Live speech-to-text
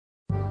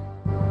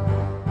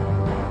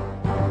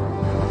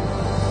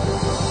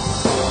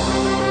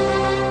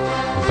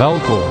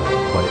Welkom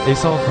by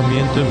SA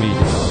Gemeente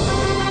Media.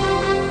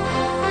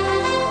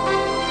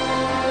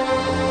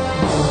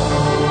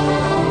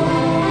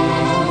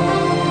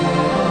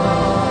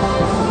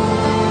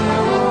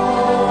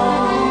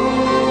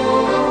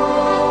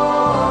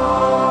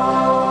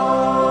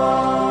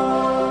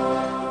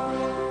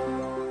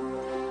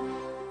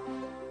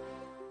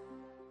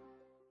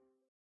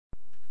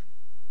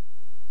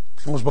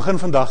 Ons begin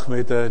vandag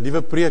met 'n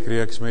nuwe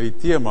preekreeks met die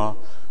tema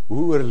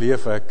hoe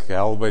oorleef ek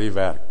hel by die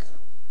werk.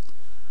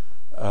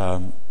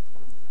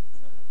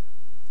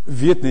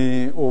 Weet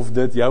nie of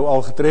dit jou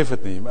al getref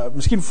het nie, maar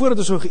miskien voordat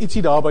ons so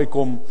ietsie daarby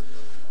kom,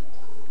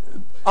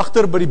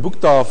 agter by die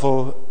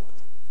boektafel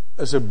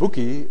is 'n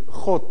boekie,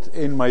 God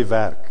en my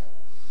werk.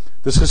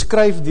 Dit is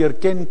geskryf deur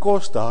Ken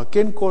Costa.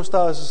 Ken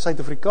Costa is 'n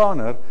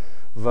Suid-Afrikaner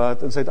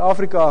wat in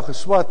Suid-Afrika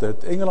geswat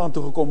het, Engeland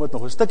toe gekom het,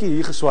 nog 'n stukkie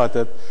hier geswat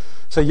het,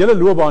 sy hele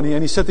loopbaan hier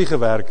in die city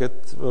gewerk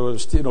het,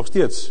 nog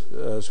steeds,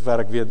 sover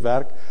ek weet,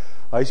 werk.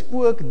 Hy is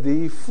ook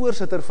die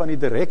voorsitter van die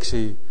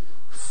direksie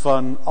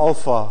van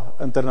Alpha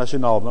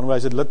Internasionaal. Dan hy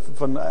is 'n lid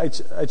van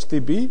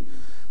HTB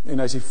en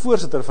hy is die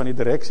voorsitter van die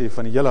direksie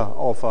van die hele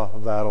Alpha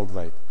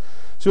wêreldwyd.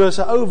 So is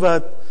 'n ou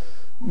wat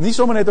nie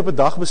sommer net op 'n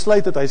dag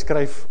besluit het hy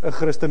skryf 'n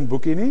Christen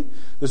boekie nie.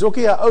 Dis ook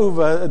nie 'n ou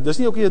wat, dis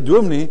nie ook nie 'n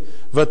dominee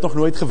wat nog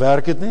nooit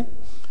gewerk het nie.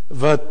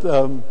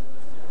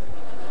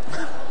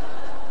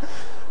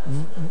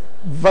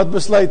 Wat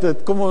besluit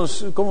het, kom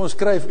ons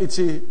skryf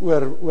ietsie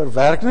oor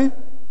werk nie.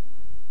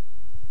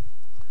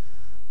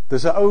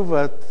 Dis 'n ou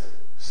wat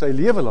sy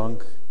lewe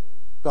lank,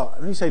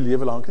 nie sy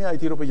lewe lank nie, hy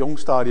het hier op 'n jong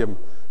stadium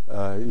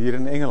hier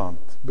in Engeland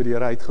by die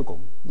Here uitgekom.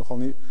 Nogal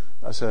nie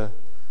as 'n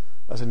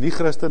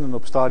nie-Christen en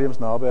op stadiums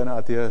naby aan 'n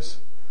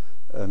ateïs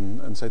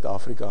in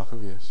Suid-Afrika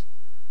gewees.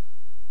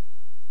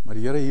 Maar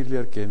die Here hier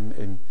leer ken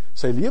en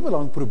sy lewe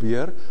lank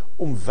probeer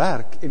om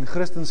werk en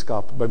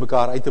Christenskap by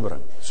mekaar uit te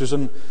bring. Soos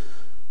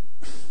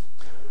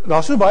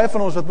daar so baie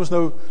van ons wat mos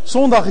nou,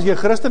 Sondag is jy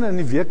Christen en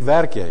in die week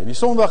werk jy. En die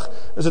Sondag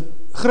is dit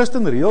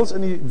Christen reëls,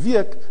 in die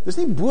week, dis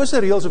nie bose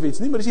reëls of iets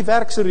nie, maar dis die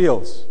werkse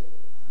reëls.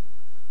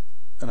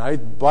 En hy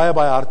het baie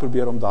hard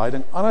probeer om daai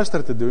ding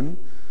anderster te doen,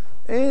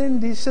 en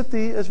die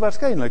city is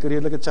waarskynlik 'n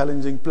redelike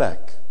challenging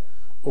plek,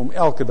 om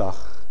elke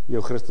dag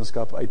jou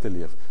Christenskap uit te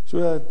leef.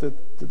 So,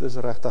 dit is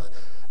regtig,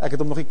 ek het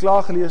hom nog nie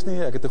klaar gelees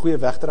nie, ek het 'n goeie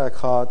wegtrek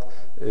gehad,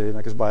 en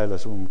ek is baie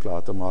lus om hom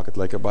klaar te maak, het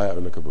lyk 'n baie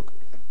oulike boek.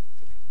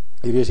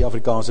 Hier is die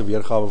Afrikaanse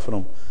weergawe van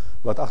hom,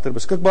 wat agter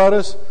beskikbaar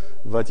is,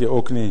 wat jy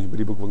ook nie by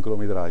die boekwinkel om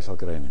die draai sal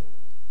kry nie.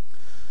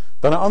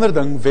 Dan 'n ander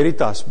ding,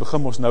 Veritas,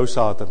 begin ons nou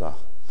Saterdag.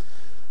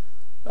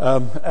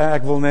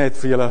 Ek wil net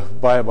vir julle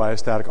baie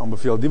sterk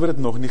aanbeveel, die wat dit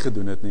nog nie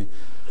gedoen het nie.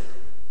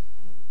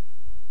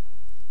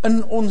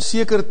 In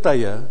onseker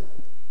tye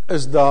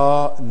is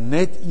daar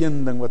net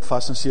een ding wat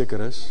vas en seker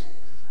is,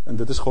 en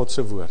dit is God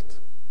se woord.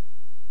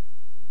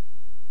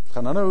 Ons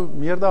gaan nou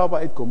meer daarby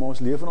uitkom, maar ons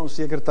leef in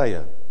onseker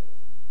tye.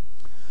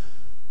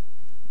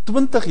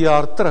 20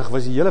 jaar terug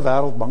was die hele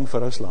wêreld bang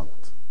vir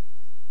Rusland.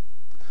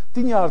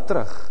 10 jaar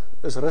terug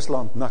is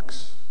Rusland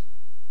niks.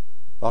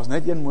 Daar's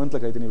net een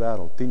moontlikheid in die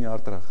wêreld, 10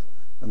 jaar terug,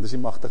 en dis die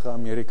magtige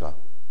Amerika.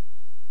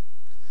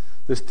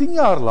 Dis 10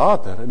 jaar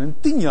later, en in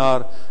 10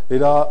 jaar het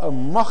daar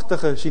 'n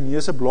magtige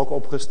Chinese blok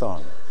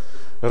opgestaan.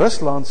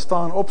 Rusland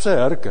staan op sy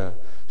hurke.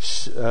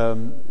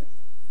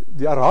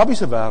 Die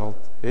Arabiese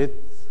wêreld het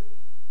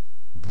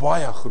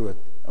baie groot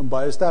en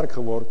baie sterk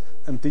geword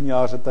in 10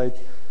 jaar se tyd,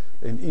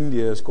 en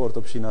Indië is kort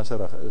op China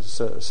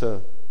se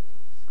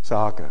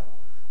hake.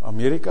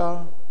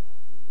 Amerika,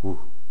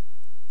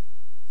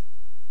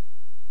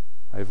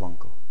 hy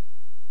wankel.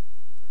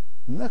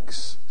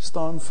 Niks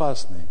staan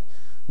vas nie.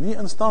 Nie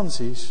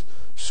instansies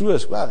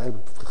soos,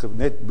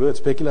 net bloot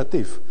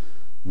spekulatief,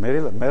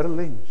 Merrill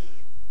Lynch,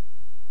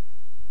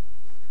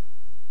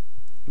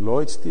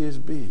 Lloyd's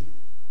TSB,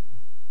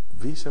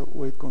 wie sou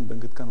ooit kon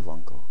dink het kan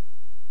wankel?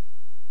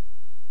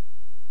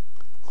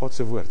 God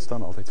se woord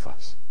staan altyd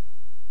vas.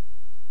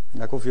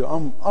 En ek wil vir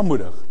jou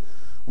aanmoedig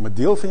om 'n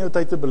deel van jou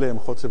tyd te belê om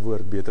God se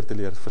woord beter te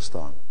leer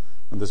verstaan.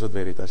 En dis wat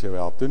Veritas jou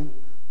help doen.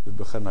 Dit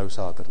begin nou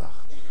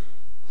Saterdag.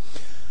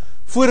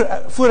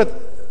 Voordat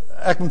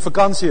ek met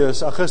vakansie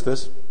is,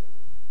 Augustus,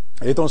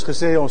 het ons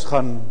gesê ons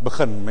gaan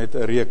begin met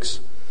 'n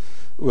reeks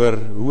oor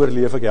hoe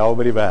oorleef ek hel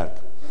by die werk.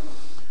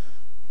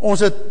 Ons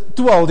het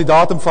toe al die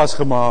datum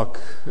vasgemaak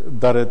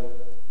dat dit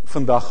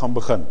vandag gaan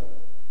begin.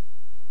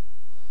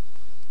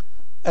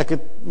 Ek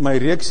het my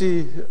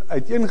reeksie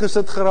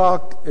uiteengesit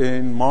geraak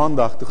en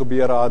maandag toe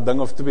gebeur daar 'n ding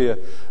of twee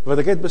wat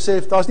ek het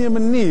besef, daar's nie 'n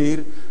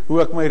manier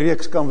hoe ek my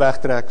reeks kan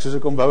wegtrek soos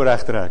ek hom wou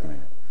regtrek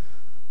nie.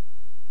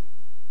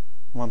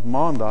 Want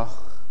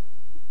maandag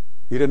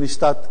hier in die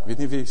stad, ek weet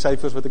nie of die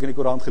syfers wat ek in die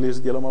koerant gelees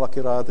het heeltemal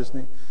akkuraat is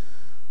nie,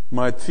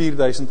 maar het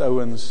 4000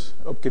 ouens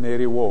op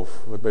Canary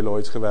Wharf wat by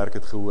Lloyd's gewerk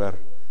het gehoor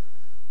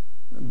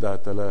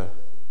dat hulle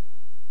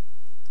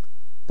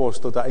pos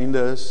tot 'n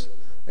einde is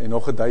en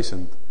nog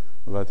 1000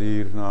 wat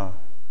hier na,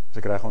 as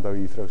ek reg onthou,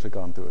 Heathrow se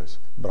kant toe is,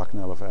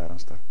 Bracknell of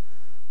Ernster,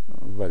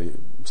 wat die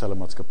selfe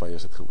maatskappy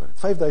is het gehoor het.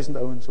 5000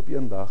 ouens op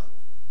een dag.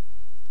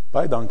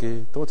 Baie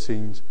dankie, tot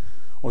ziens.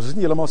 Ons is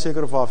nie heeltemal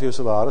seker of waar vir jou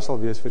salaris sal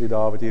wees vir die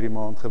dae wat hierdie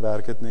maand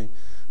gewerk het nie.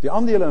 Die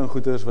aandele en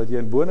goeders wat jy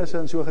in bonusse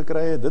en so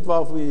gekry het, dit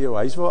waarvoor jy jou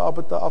huis wil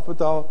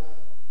afbetaal,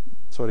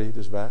 sorry,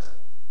 dis weg.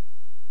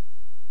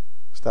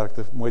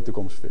 Sterkte, mooi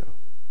toekoms vir jou.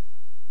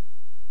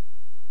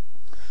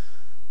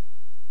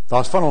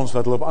 Daar's van ons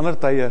wat op ander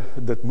tye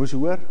dit moes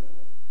hoor.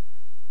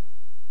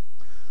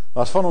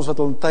 Daar's van ons wat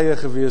al in tye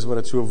gewees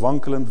waar dit so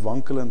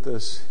wankelend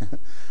is,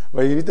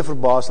 waar jy nie te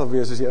verbaas sal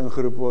wees as jy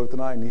ingeroep word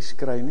en nie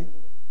skry nie.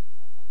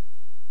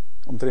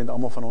 Omtrent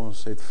almal van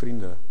ons het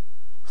vriende,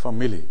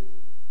 familie,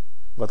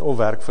 wat of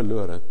werk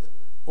verloor het,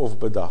 of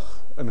bedag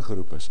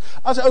ingeroep is.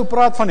 As ou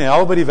praat van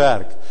hel by die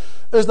werk,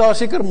 is daar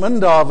seker min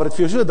daar wat het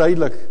vir jou so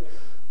duidelik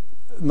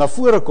na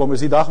vore kom, is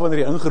die dag wanneer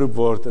jy ingeroep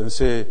word en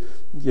sê,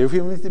 jy hoef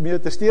jy nie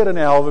meer te steur in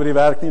die hel by die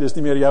werk nie, dis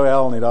nie meer jou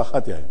hel nie, daar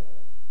gaat jy.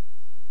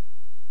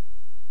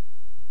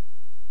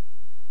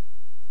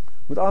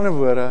 Met ander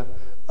woorde,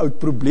 oud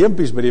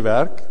probleempies by die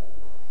werk,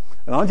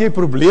 en dan het jy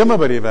probleme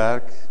by die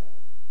werk,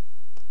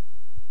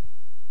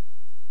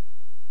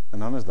 en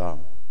dan is daar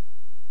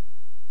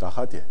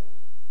gaat jy.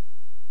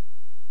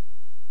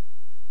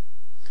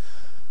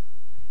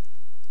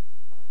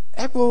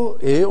 Ek wil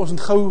ons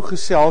moet gou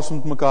gesels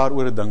met mekaar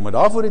oor 'n ding, maar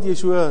daarvoor het jy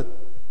so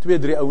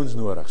 2-3 ouens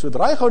nodig. So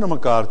draai gou na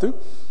mekaar toe,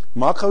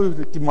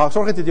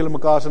 sorg dat julle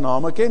mekaar se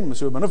name ken,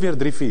 so min of meer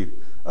 3-4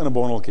 in 'n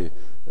bondeltjie.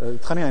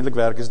 Het gaan nie eintlik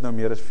werk as dit nou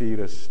meer as 4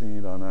 is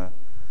nie, dan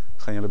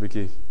gaan julle 'n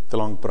bietjie te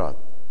lank praat.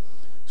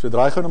 So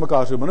draai gou na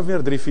mekaar, so min of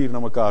meer 3-4 na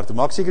mekaar toe.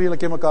 Maak seker julle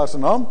ken mekaar se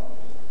naam.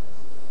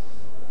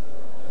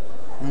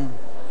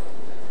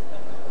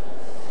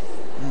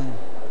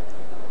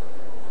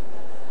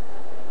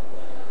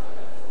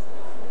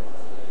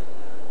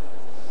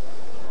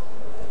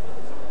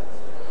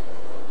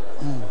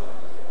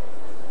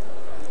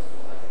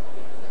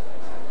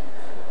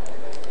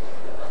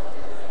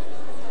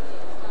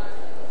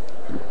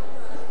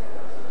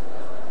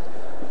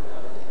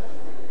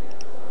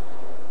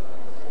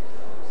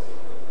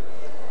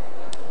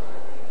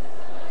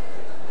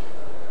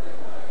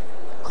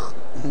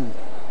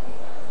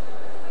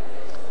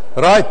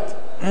 Right.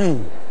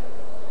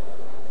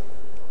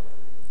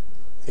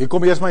 Hier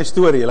kom eers my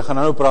storie, julle gaan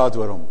nou praat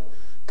oor hom.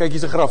 Kyk,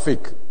 hier's 'n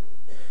grafiek.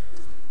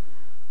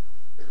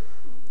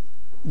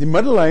 Die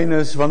middellyn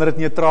is wanneer dit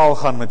neutraal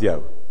gaan met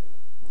jou.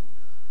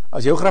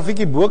 As jou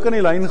grafiekie bo kan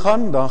die lyn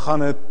gaan, dan gaan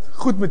dit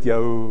goed met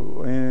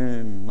jou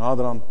en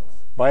naderhand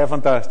baie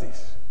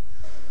fantasties.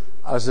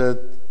 As dit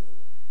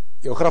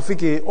jou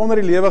grafiekie onder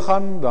die lewe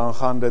gaan, dan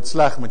gaan dit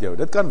sleg met jou.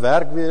 Dit kan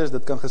werk wees,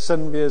 dit kan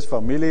gesin wees,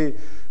 familie,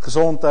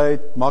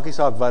 gesondheid, maak nie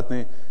saak wat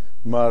nie,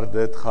 maar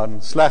dit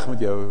gaan sleg met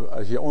jou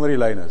as jy onder die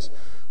lyn is.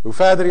 Hoe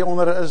verder jy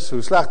onder is,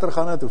 hoe slegter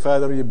gaan dit, hoe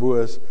verder jy bo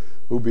is,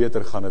 hoe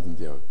beter gaan dit met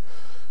jou.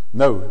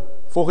 Nou,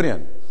 volgende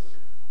een.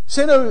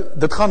 Sê nou,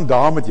 dit gaan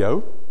daar met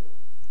jou.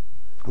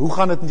 Hoe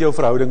gaan dit met jou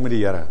verhouding met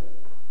die Here?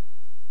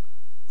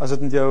 As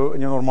dit met jou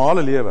in jou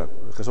normale lewe,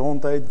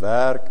 gesondheid,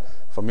 werk,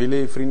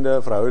 familie,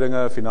 vriende,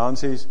 verhoudinge,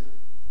 finansies,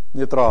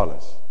 neutraal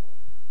is.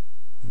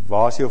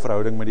 Waar is jou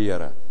verhouding met die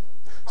Here?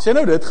 Sê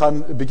nou dit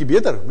gaan 'n bietjie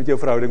beter met jou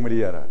verhouding met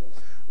die Here.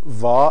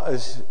 Waar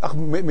is,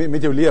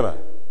 met jou lewe?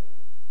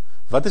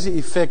 Wat is die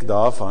effek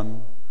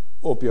daarvan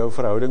op jou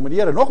verhouding met die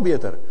Here? Nog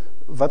beter,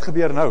 wat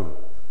gebeur nou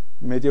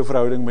met jou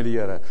verhouding met die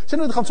Here? Sê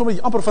nou dit gaan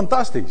sommer amper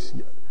fantasties.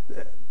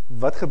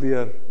 Wat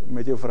gebeur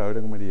met jou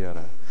verhouding met die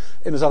Here?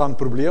 En as daar dan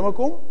probleme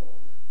kom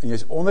en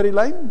jy's onder die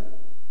lyn,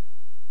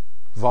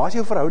 waar is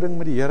jou verhouding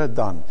met die Here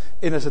dan?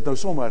 En as dit nou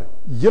sommer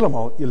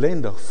heeltemal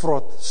elendig,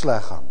 vrot,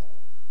 sleg gaan,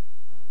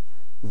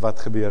 wat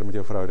gebeur met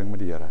jou verhouding met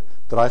die Here?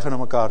 Draai gou na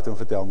mekaar toe en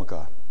vertel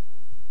mekaar.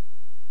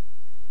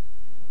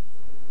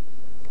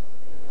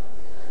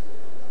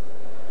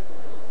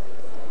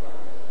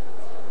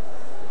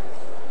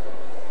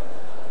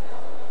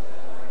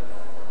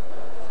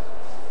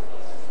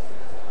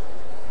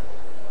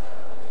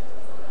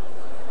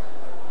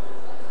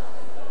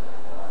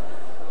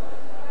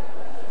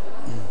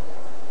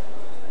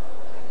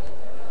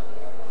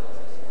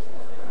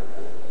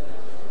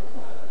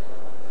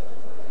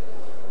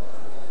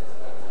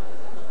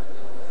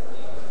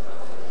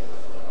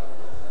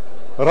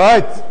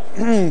 Right,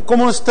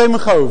 kom ons stem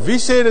gou. Wie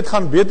sê dit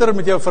gaan beter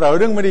met jou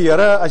verhouding met die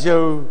Here as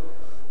jou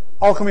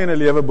algemene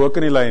lewe bo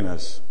in die lyn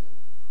is?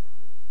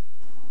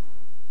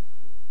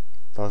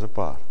 Daar's 'n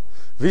paar.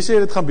 Wie sê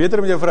dit gaan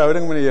beter met jou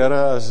verhouding met die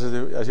Here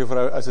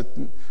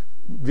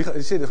wie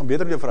sê dit gaan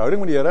beter met jou verhouding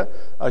met die Here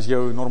as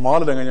jou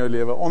normale ding in jou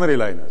lewe onder die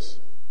lyn is?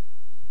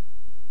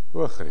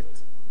 O,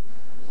 Griet.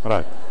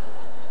 Right.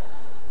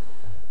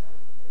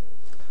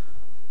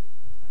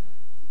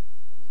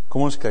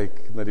 Kom ons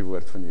kyk na die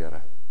woord van die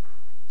Here.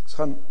 Ons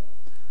gaan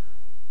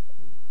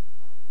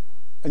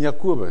in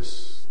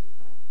Jakobus,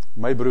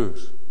 my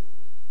broers,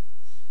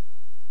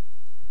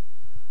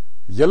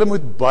 julle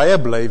moet baie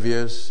bly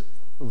wees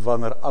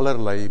wanneer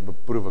allerlei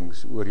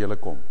beproewings oor julle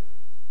kom.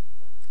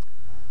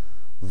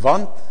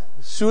 Want,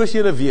 soos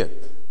julle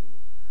weet,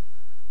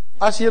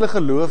 as julle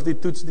geloof die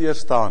toets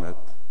deurstaan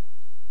het,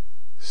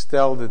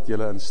 stel dit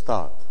julle in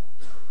staat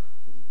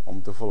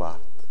om te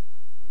volhard.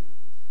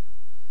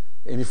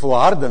 En die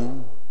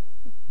volharding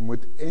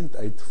moet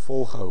enduit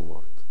volgehou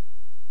word,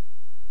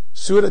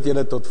 sodat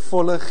julle tot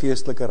volle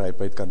geestelike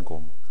rypheid kan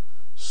kom,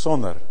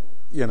 sonder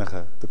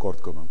enige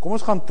tekortkoming. Kom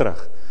ons gaan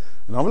terug,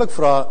 en dan wil ek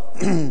vra,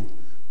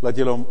 dat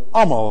julle hom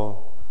almal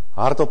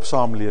hardop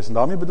saam lees, en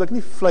daarmee bedoel ek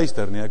nie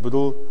fluister nie, ek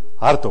bedoel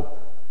hardop.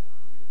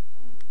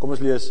 Kom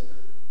ons lees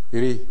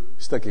hierdie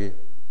stukkie,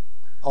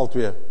 al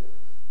twee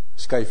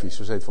skyfies,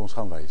 soos hy het vir ons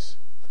gaan wys.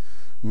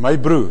 My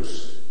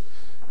broers,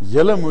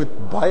 julle moet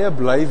baie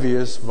bly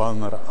wees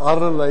wanneer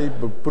allerlei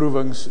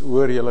beproewings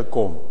oor julle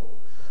kom.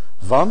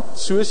 Want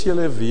soos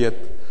julle weet,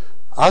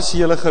 as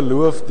julle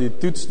geloof die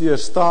toets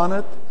deurstaan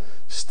het,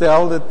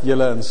 stel dit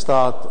julle in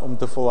staat om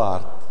te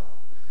volhard.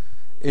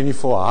 En die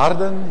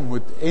volharding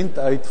moet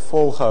enduit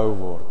volgehou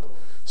word,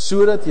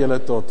 sodat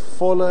julle tot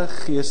volle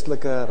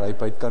geestelike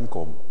rypheid kan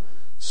kom,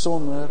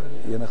 sonder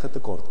enige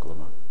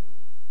tekortkoming.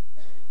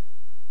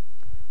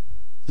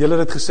 Julle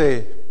het dit gesê,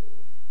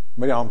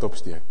 met die hand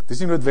opsteek. Het is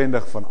nie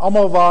noodwendig van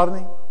almal waar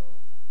nie,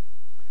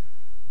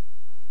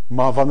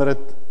 maar wanneer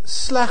het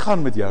sleg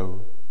gaan met jou,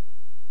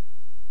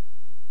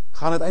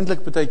 gaan het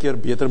eintlik baie keer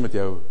beter met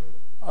jou,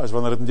 as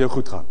wanneer het met jou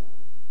goed gaan.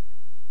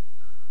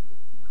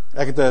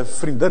 Ek het 'n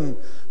vriendin,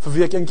 vir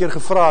wie ek een keer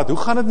gevra het, hoe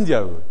gaan het met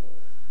jou?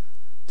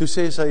 Toe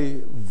sê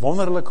sy,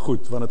 wonderlik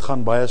goed, want het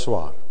gaan baie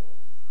swaar.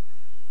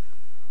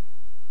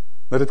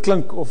 Nou dit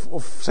klink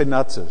of sy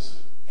nats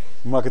is,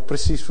 maar ek het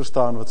presies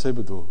verstaan wat sy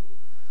bedoel.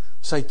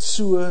 Sy het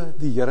so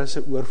die Here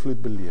se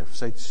oorvloed beleef,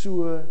 sy het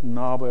so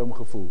naby hom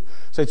gevoel,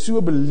 sy het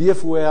so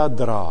beleef hoe hy haar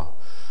dra,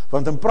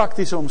 want in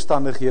praktiese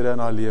omstandighede in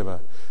haar lewe,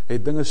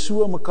 het dinge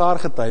so in mekaar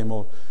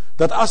getuimel,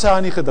 dat as hy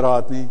haar nie gedra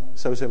het nie,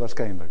 sou sy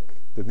waarskynlik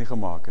dit nie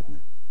gemaak het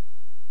nie.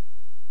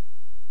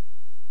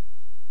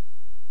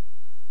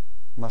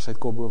 Maar sy het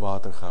kop bo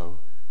water gehou,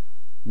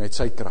 met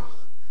sy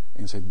krag,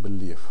 en sy het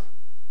beleef,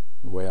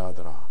 hoe hy haar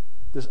dra.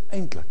 Dis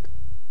eintlik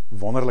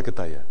wonderlike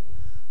tye,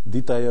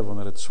 die tye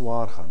wanneer het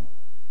swaar gaan,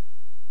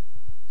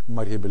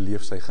 maar jy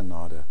beleef sy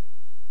genade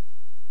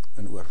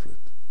in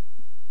oorvloed.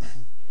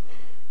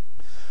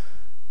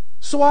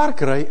 Swaar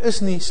kry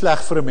is nie sleg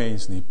vir 'n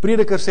mens nie.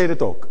 Prediker sê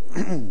dit ook.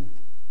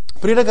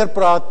 Prediker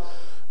praat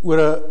oor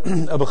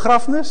 'n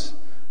begrafnis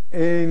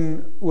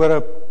en oor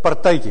 'n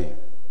partytjie.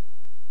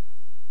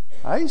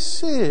 Hy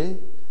sê,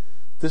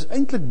 dit is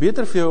eintlik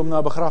beter vir jou om na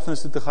 'n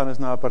begrafnis toe te gaan as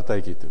na 'n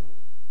partytjie toe.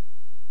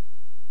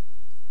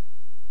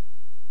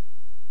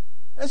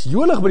 Is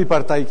jolig by die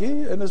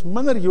partytjie en is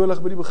minder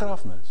jolig by die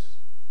begrafnis.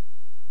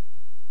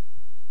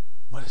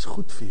 Maar dit is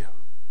goed vir jou.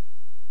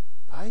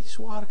 Daai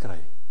swaar kry,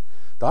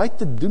 daai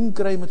te doen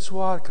kry met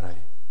swaar kry,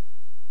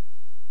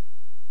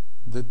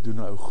 dit doen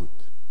nou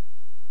goed.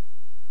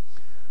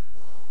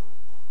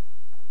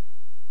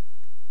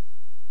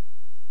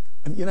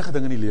 In enige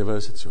ding in die lewe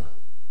is dit so.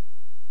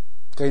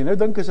 Kan jy nou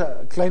dink as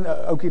 'n klein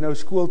ouetjie nou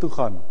skool toe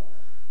gaan,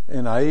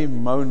 en hy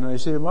moan, hy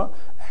sê, maar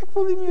ek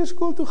wil nie meer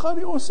skool toe gaan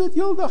nie, ons sit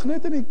heel dag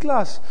net in die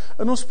klas,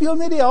 en ons speel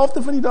net die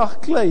helfte van die dag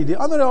klei, die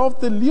ander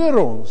helfte leer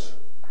ons.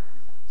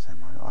 Sê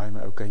maar, ai,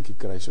 my ou kindjie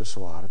kry so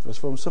swaar, het was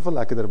vir hom soveel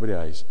lekkerder by die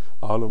huis,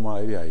 haal hom maar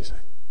uit die huis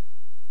uit.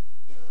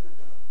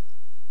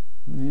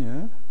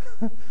 Nee,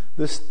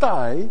 dis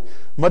taai,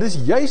 maar dis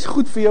juist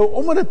goed vir jou,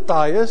 omdat dit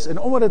taai is, en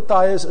omdat dit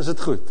taai is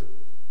dit goed.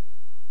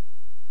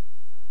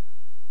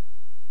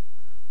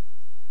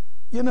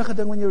 Enige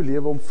ding in jou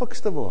lewe om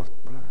fiks te word,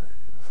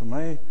 vir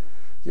my,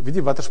 jy weet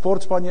nie watter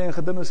sportspan jy in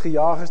gedin is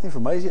gejaag is nie,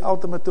 vir my is die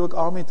ultimate toe ek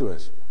Army toe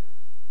is.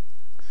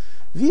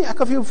 Wie, ek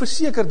kan vir jou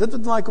verseker, dit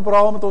wat my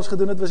korporaal met ons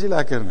gedoen het, was nie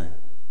lekker nie.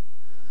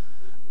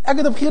 Ek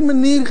het op geen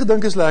manier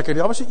gedink is lekker nie.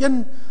 Daar was so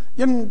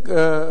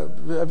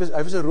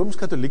hy was 'n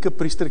Rooms-Katolieke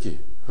priestertjie,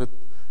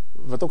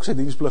 wat ook sy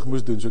diensplig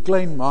moes doen, so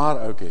klein maar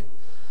oukie,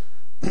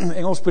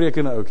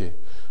 Engelssprekende oukie.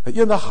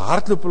 Eendag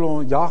hardloop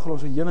hulle, jaag hulle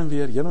so heen en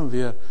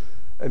weer,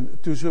 en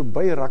toe so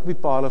by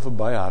rugbypale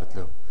verby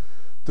hardloop,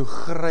 toe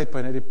gryp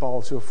hy net die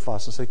paal so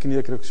vas, en sy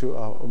knie kruk so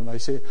af, en hy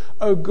sê,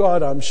 oh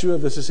God, I'm sure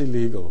this is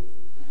illegal.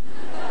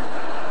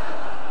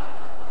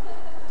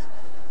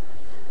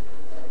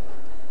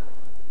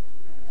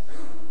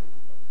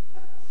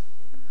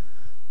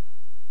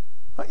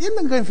 Maar een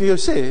ding kan ek vir jou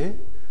sê,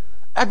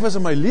 ek was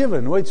in my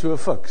lewe nooit so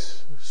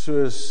fiks,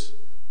 soos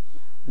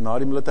na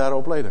die militêre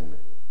opleiding.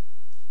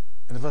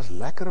 En dit was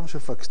lekker om so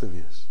fiks te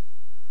wees.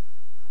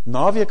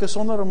 Naweke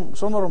sonder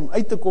om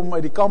uit te kom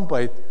uit die kamp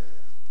uit,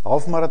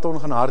 halfmarathon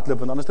gaan hardloop,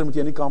 want anders moet jy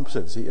in die kamp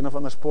sit, sê een of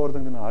ander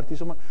sportding in 'n hartjie,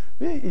 sommer,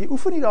 weet jy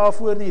oefen nie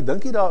daarvoor nie, jy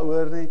dink nie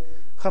daaroor nie,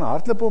 gaan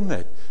hardloop om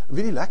net.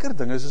 Weet die lekker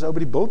ding is, as ou by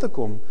die bult te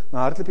kom,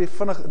 dan hardloop jy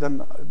vinnig,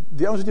 dan,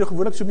 die ouens wat jy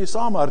gewoonlik so mee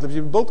saam hardloop, as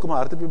jy by die bult kom,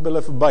 hardloop jy by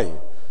hulle verby,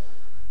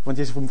 want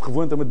jy is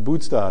gewoond om met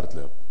boots te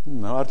hardloop,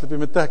 nou hardloop jy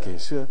met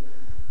tekkies, so,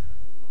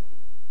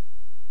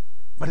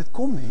 maar dit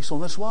kom nie,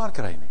 sonder swaar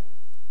kry nie.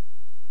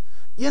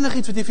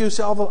 Enigiets wat jy vir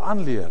jouself wil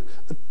aanleer,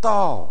 'n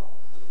taal,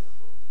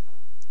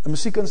 'n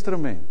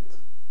musiekinstrument,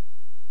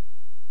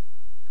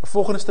 'n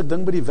volgende stuk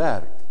ding by die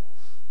werk.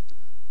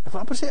 Ek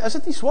wil amper sê, as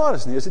dit nie swaar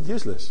is nie, is dit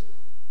useless.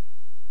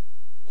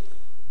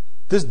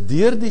 Dis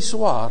deur die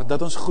swaar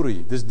dat ons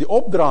groei, dis die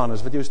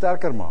opdraandes wat jou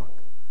sterker maak.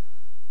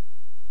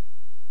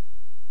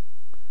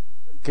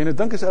 Kan jy nou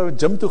dink as ou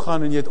gym toe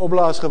gaan en jy het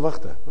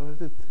opblaasgewigte?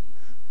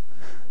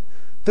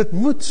 Dit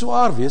moet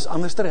swaar wees,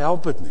 anders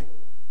help dit nie.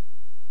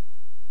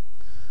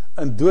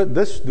 En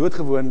dis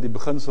doodgewoon die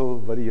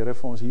beginsel wat die Here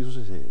vir ons hierso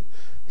sê.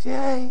 Sê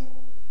hy,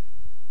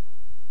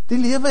 die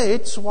lewe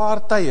het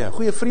swaar tye. 'n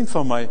Goeie vriend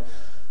van my,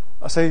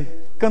 as hy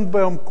kind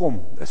by hom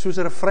kom, is soos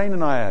 'n refrein in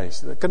daai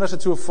huis. Kinders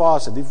het so 'n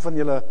fase, die van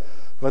julle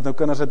wat nou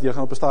kinders het, jy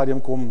gaan op 'n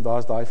stadium kom,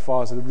 daar's daai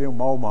fase, dit wil jou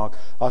mal maak.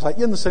 Daar's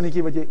daai een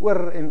sinnetjie wat jy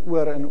oor en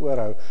oor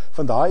hou.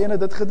 Van daai ene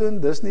dit gedoen,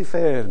 dis nie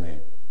fair nie.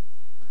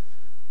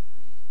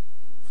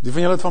 Die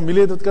van julle het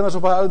familie het kinders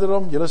op daai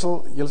ouderdom, julle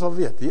sal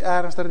weet, hier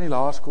ernstig in die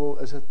laerskool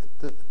is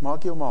dit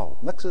maak jou mal.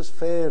 Niks is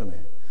fair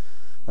nie.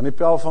 Dan die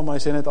pel van my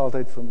sê net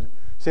altyd vir my,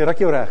 sê ruk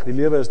jou reg, die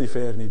lewe is nie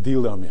fair nie,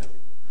 deel daarmee.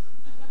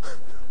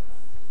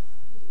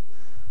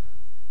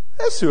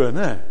 Is so,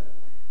 né?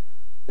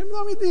 Jy moet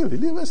daarmee deel, die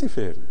lewe is nie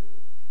fair nie.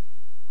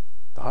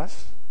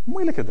 Daar's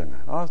moeilike dinge.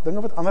 Daar's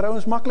dinge wat ander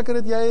ouens makliker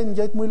het jy en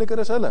jy het moeiliker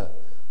as hulle.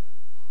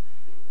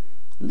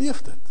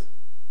 Leef dit.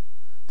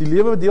 Die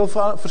lewe deel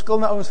van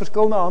verskillende ouens,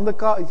 verskillende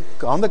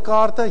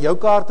handekaarte, jou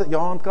kaarte,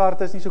 jou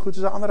handkaarte is nie so goed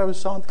soos 'n ander ou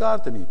se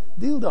handkaarte nie.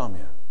 Deel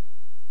daarmee.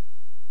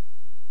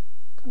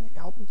 Kan nie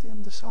help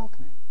met die saak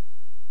nie.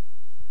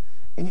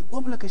 En die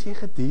oomblik as jy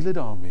gedeel het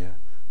daarmee,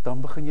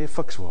 dan begin jy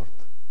fiks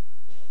word.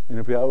 En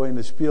op die ou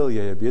einde speel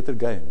jy 'n beter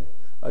game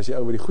as jy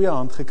ou wat die goeie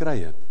hand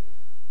gekry het,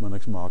 maar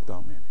niks maak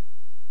daarmee nie.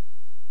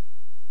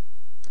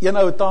 Een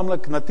ou het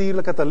taamlik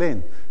natuurlike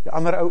talent, die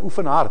ander ou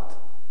oefen hard,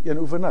 een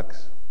oefen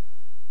niks.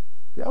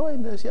 Die ou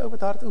einde is die ou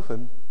wat hard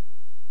oefen,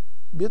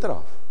 beter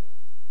af.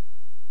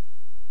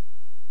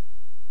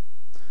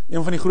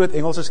 Een van die groot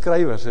Engelse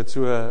skrywers het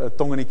so 'n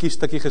tong in die kies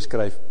stukkie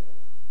geskryf,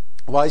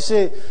 waar hy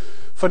sê,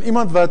 van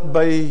iemand wat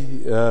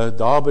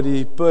daar by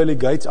die Pearly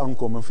Gates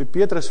aankom, en vir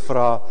Petrus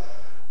vra,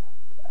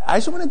 hy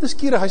is sommer net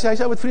nuuskierig, hy sê, hy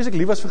is ou wat vreeslik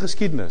lief was vir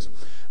geskiedenis.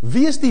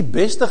 Wie is die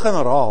beste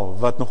generaal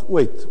wat nog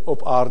ooit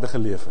op aarde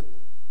geleef het?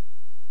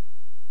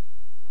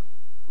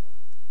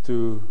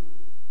 Toe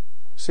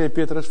sê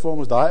Petrus vir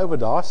hom, as daai ou wat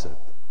daar sit.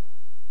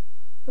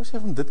 Hy sê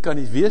van, dit kan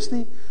nie wees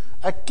nie.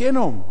 Ek ken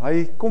hom,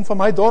 hy kom van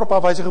my dorp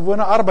af, hy is 'n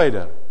gewone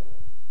arbeider.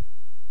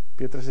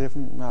 Petrus sê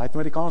van, hy het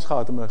nooit die kans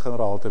gehad om 'n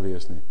generaal te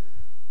wees nie.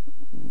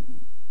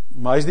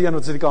 Maar hy is die een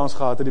wat sy die kans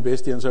gehad het, die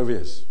beste een sou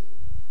wees.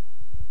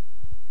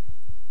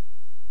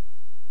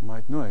 Maar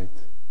hy het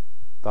nooit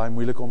daai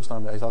moeilike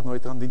omstandighede, hy het dalk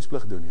nooit aan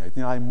diensplig doen nie. Hy het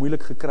nie daai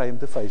moeilik gekry om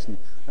te face nie,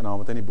 en dan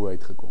het hy nie bo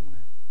uitgekom nie.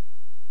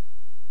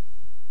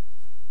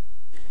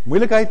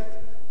 Moeilikheid,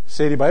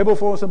 sê die Bybel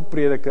vir ons in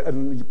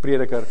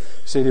Prediker,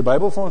 sê die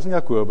Bybel vir ons in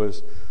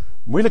Jakobus,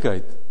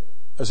 moeilikheid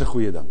is 'n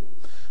goeie ding.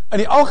 In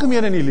die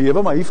algemeen in die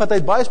lewe, maar hier vat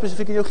hy baie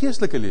spesifiek in jou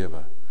geestelike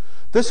lewe.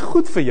 Dis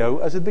goed vir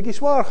jou as dit bietjie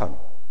swaar gaan.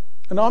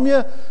 En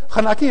daarmee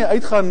gaan ek nie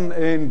uitgaan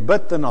en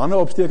bid en hande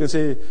opsteek en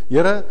sê,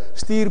 Here,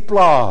 stuur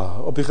pla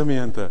op die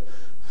gemeente.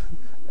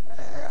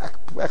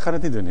 Ek gaan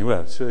dit nie doen nie,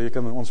 hoor, so jy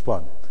kan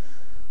ontspan.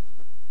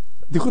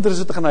 Die goeie is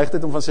het 'n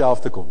geneigtheid om van self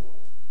te kom.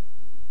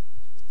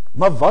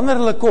 Maar wanneer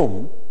hulle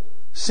kom,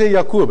 sê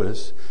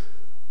Jakobus,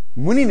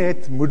 moenie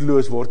net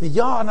moedeloos word nie.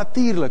 Ja,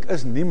 natuurlik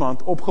is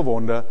niemand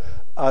opgewonde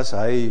as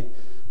hy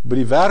by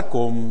die werk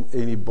kom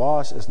en die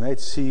baas is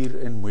net suur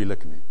en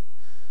moeilik nie.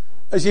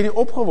 Is jy nie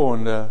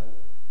opgewonde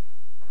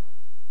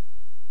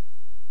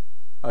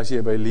as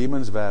jy by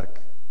Lehman's werk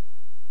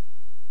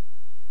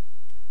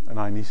en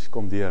hy nie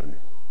kom deur nie?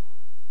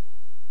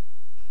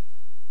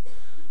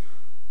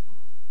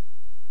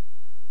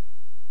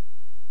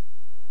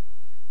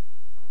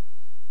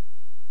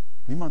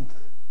 Niemand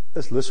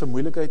is lus vir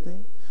moeilikheid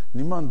nie.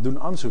 Niemand doen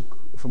aansoek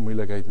vir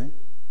moeilikheid nie.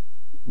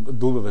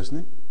 Doelbewus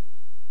nie.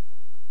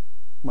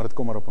 Maar dit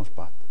kom maar op ons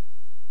pad.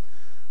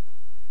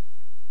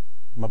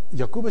 Maar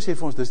Jakobus sê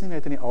vir ons, dis nie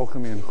net in die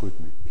algemeen goed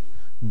nie.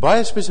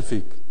 Baie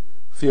spesifiek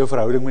vir jou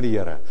verhouding met die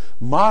Here.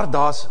 Maar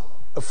daar's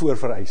 'n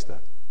voorvereiste.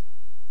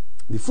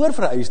 Die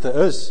voorvereiste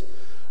is,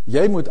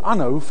 jy moet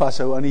aanhou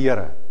vashou aan die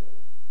Here.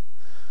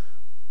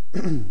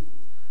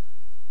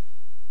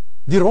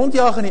 Die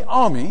rondjaag in die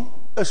army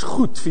is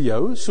goed vir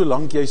jou,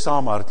 solank jy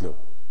saam hardloop.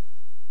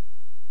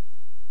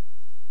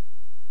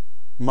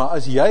 Maar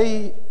as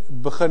jy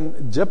begin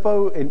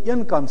jiphou en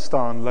een kant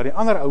staan, laat die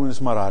ander ouens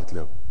maar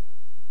hardloop.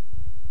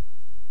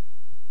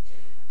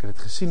 Ek het dit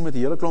gesien met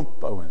die hele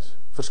klomp ouens.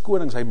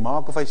 Verskonings, hy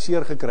maak of hy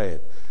seer gekry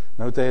het.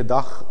 Nou het hy 'n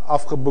dag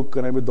afgeboek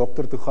en hy moet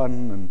dokter toe gaan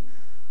en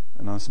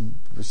dan is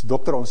die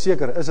dokter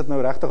onseker, is dit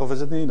nou regtig of is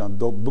dit nie? Dan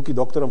boek die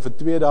dokter hom vir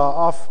 2 dae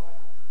af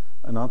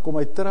en dan kom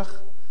hy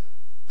terug,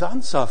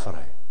 dan suffer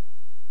hy.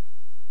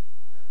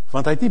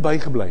 Want hy het nie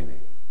bygebly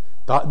nie.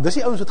 Dis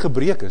die ouens wat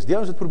gebreek is, die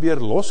ouens wat probeer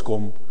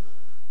loskom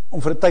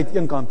om vir 'n tyd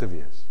eenkant te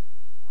wees.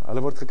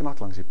 Hulle word geknak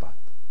langs die pad.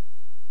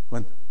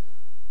 Want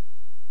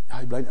ja,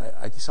 hy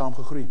het nie saam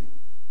gegroei nie.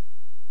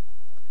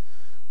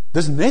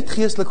 Dis net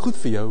geestelik goed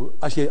vir jou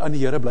as jy aan die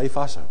Here bly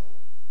vashou.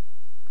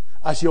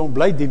 As jy hom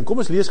bly dien, kom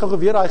ons lees gou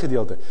weer daai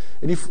gedeelte.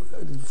 In die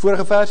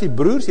vorige versie,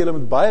 broers, julle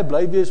moet baie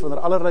bly wees wanneer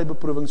allerlei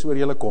beproewings oor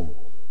julle kom.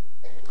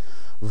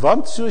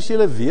 Want soos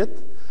julle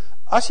weet,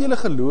 as julle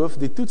geloof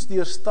die toets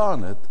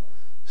deurstaan het,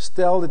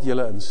 stel dit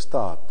julle in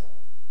staat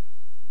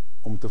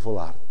om te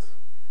volhard.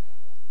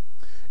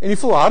 En die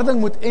volharding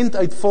moet end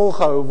uit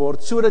volgehou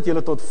word, sodat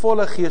jy tot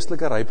volle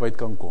geestelike rypheid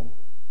kan kom.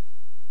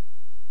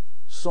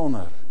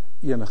 Sonder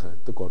enige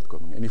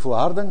tekortkoming. En die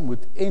volharding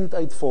moet end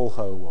uit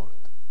volgehou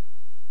word.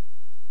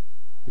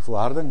 Die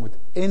volharding moet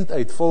end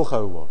uit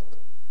volgehou word,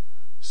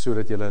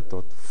 sodat jy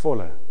tot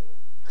volle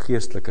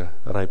geestelike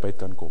rypheid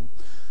kan kom.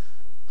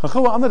 Gaan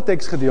gou 'n ander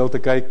teksgedeelte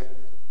kyk,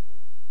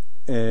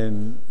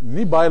 en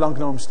nie baie lank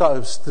na hom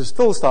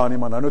stilstaan nie,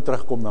 maar nou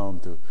terugkom na hom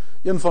toe.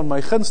 Een van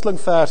my gunsteling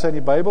verse in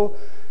die Bybel,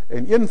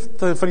 en een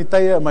van die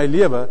tye in my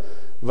lewe,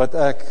 wat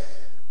ek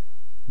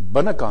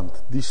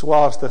binnekant die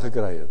swaarste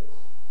gekry het,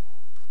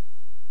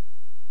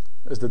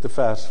 is dit 'n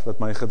vers wat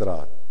my gedra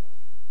het.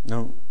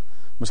 Nou,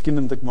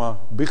 miskien moet ek maar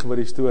bieg wat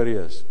die storie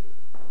is.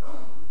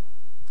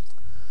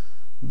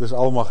 Dis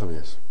Alma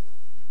gewees.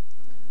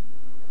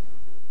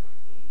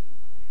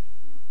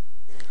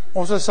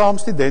 Ons is saam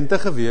studente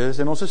gewees,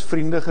 en ons is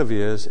vriende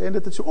gewees, en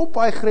dit het so op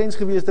baie grens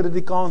gewees, dat dit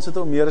die kans het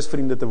om meer as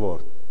vriende te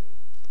word.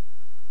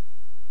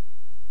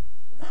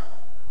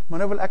 Maar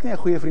nou wil ek nie 'n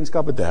goeie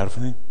vriendskap bederf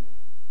nie.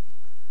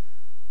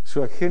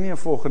 So ek gee nie 'n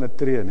volgende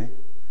tree nie.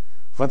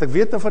 Want ek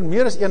weet nou van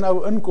meer as een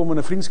ou inkom en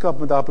 'n vriendskap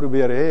met haar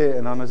probeer hê,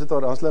 en dan is dit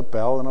daar, dan is hulle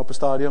bel, en op 'n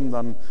stadium,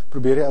 dan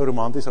probeer jy ou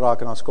romanties raak,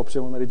 en dan skop sy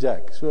onder die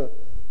jack. So,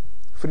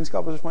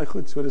 vriendskap is vir my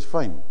goed, so dis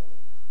fyn.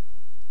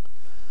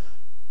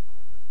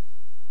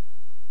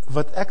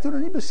 Wat ek toe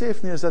nou nie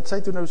besef nie, is dat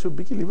sy toe nou so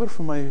bietjie liewer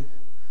vir my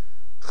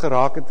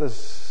geraak het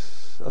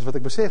as wat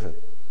ek besef het.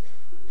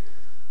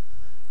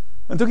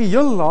 En toe ek die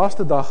heel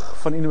laaste dag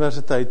van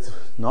universiteit,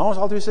 na ons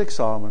altyd se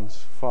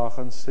eksamens, vraag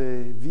en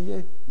sê, wie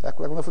jy, ek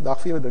wil nou vandag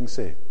vir jou 'n ding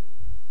sê.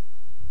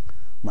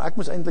 Maar ek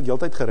moes eintlik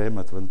heeltyd gerem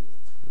het, want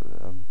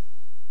ek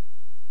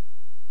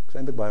is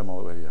eintlik baie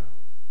mal oor jou.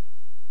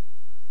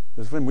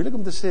 Dit is vir my moeilik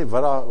om te sê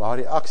wat haar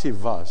reaksie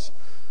was.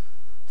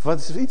 Want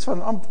het is iets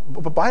van,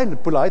 op 'n baie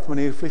polite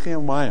manier, vlieg jy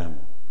om my aan.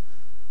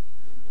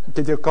 Ek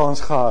het jou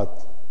kans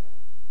gehad.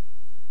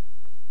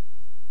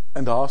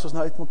 En daar is ons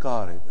nou uit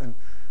mekaar het. En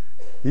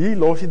hier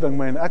los die ding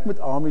my, en ek moet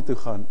Ami toe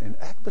gaan, en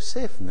ek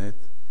besef net,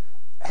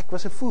 ek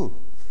was 'n fool.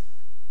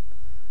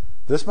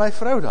 Dis my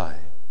vrou daai.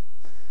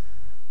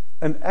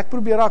 En ek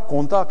probeer haar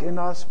kontak, en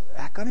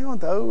ek kan nie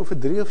onthou vir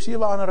 3 of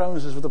 7 ander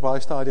ouens is wat op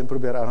haar stadium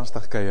probeer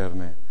ernstig kuier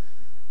nie.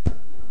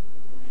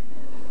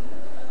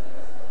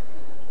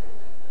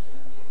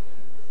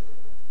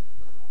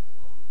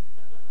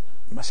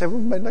 Maar sy wil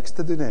my niks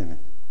te doen hê nie.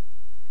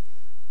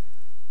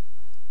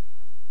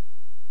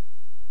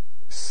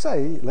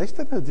 Sy,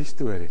 luister nou die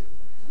storie.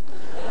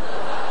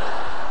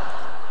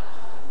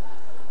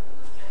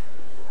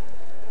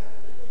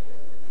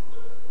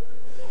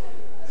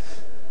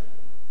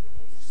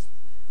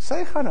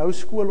 Sy gaan nou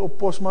skool op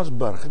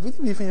Posmasburg. Ek weet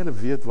nie wie van julle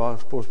weet waar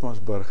is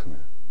Posmasburg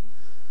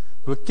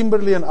nie.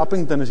 Kimberley en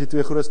Appington is die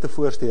 2 grootste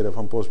voorstede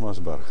van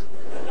Posmasburg.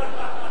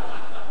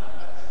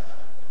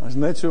 Dit is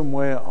net so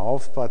mooi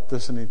halfpad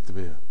tussen die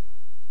 2.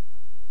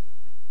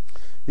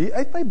 Hier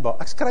uit my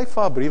ek skryf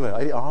vir haar briewe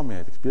uit die AME,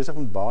 ek is besig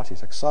met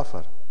basies, ek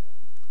suffer.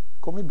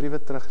 Kom die briewe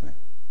terug nie.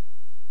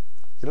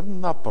 Julle moet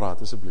na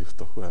praat asseblief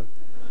tog hoor.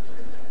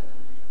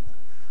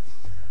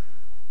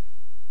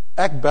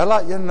 Ek bel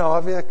haar een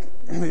naweek,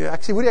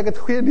 ek sê hoorie, ek het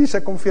goeie nuus,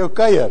 ek kom vir jou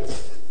kuier.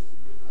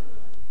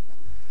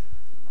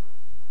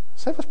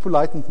 Sy was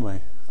polite met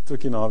my, toe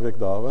ek die naweek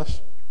daar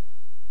was.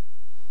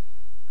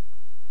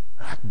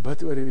 Ek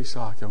bid oor hierdie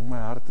saak, jong, my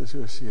hart is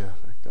so seer,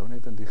 ek hou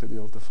net in die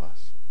gedeelte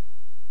vas.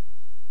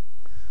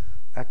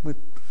 Ek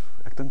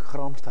dink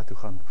Graamsstad toe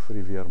gaan vir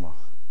die weermag.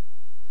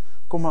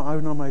 Kom maar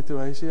ou na my toe,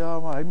 hy sê, ja,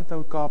 maar hy moet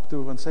nou Kaap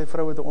toe, want sy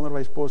vrou het 'n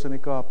onderwyspos in die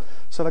Kaap,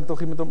 sal ek toch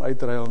nie met hom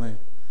uitruil nie.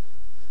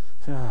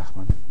 Ja,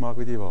 man, maar ek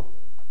weet jy wel.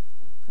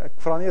 Ek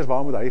vra nie eers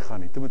waar moet hy gaan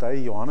nie, toe moet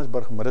hy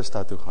Johannesburg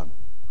Middelstad toe gaan.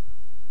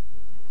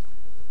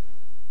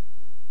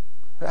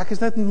 Ek is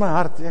net in my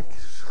hart, ek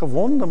is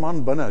gewonde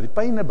man binne, die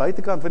pyn aan die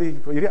buitekant vir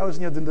hierdie ouens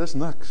in jou doen, dis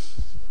niks.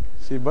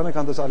 Die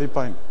binnekant is al die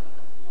pyn.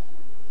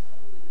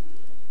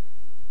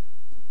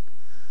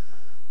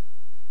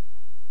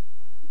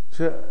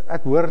 So,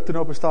 ek hoor toen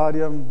op 'n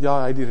stadium,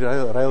 ja, hy het die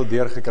ruil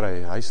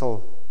deurgekry, hy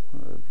sal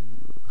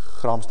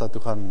Graamsstad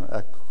toe gaan,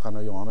 ek gaan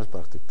na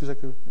Johannesburg toe. Toe is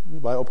ek nie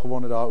baie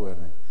opgewonde daaroor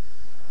nie.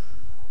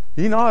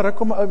 Hierna ruk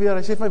kom my ou weer,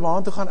 hy sê vir my,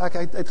 waar toe gaan ek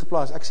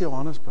uitgeplaas? Ek sê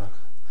Johannesburg.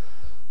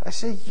 Hy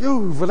sê,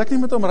 joh, wil ek nie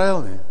met hom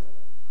ruil nie.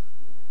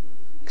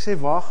 Ek sê,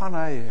 waar gaan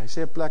hy? Hy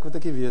sê, 'n plek wat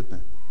ek nie weet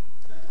nie.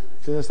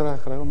 Ek sê, is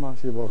reg, ruil maar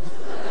as jy wil.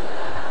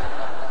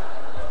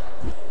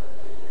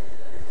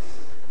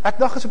 Ek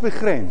dacht is op die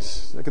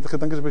grens. Ek het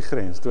gedink is op die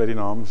grens, toe hy die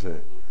naam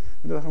sê.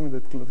 En dacht ek,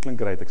 dit klink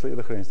great, ek sal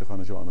eerder grens toe gaan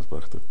as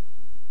Johannesburg toe.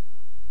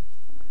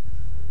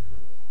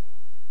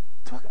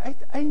 Toe ek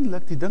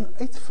uiteindelik die ding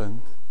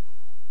uitvind,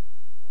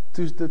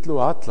 toe is dit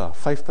Loatla,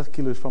 50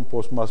 kilo's van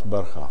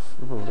Posmasburg af.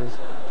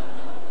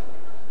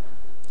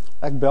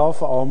 Ek bel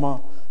vir Alma,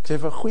 ek sê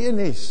vir goeie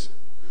nuus.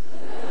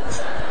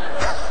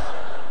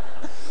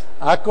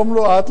 Ek kom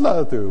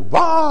Loatla toe,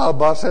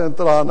 bar sy in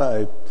trane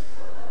uit.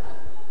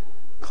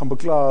 Ek gaan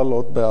bekla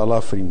lot by al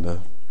haar vriende.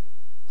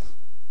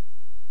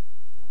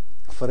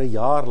 vir 'n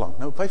jaar lank.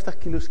 Nou 50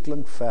 kilos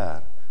klink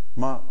ver,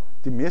 maar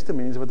die meeste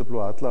mense wat op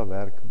Loatla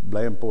werk,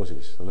 bly in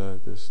Possies. Hulle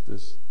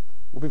dis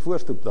op die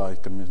voorstoep daai,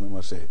 kan mens nou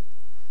maar sê.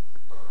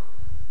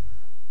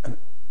 En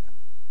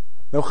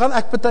nou gaan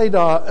ek party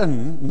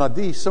daarin na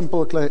die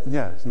simpel klein,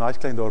 is 'n nice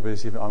klein dorpie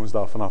as jy ouens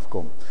daar vanaf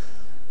kom.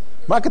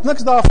 Maar ek het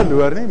niks daar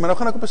verloor nie, maar nou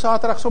gaan ek op 'n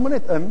Saterdag sommer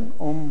net in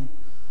om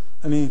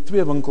in die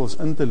 2 winkels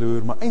in te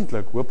loer, maar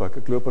eintlik hoop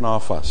ek loop in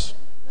haar vas.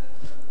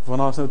 Want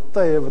daar's nou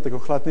tye wat ek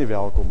ook glad nie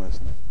welkom is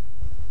nie.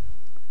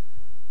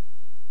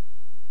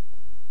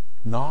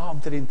 Na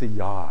omtrent 'n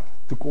jaar,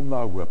 toe kom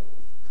daar hoop.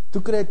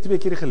 Toe kry ek 2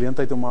 keer die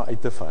geleentheid om haar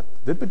uit te vat.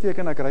 Dit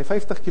beteken ek ry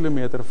 50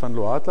 km van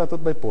Loatla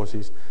tot by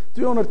Possies,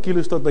 200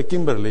 km tot by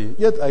Kimberley,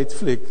 eet uit,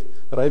 fliek,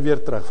 ry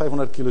weer terug,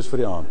 500 km vir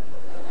die aand.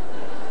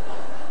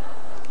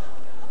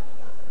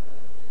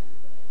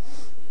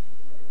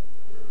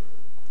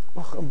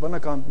 Och, aan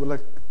binnekant wil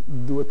ek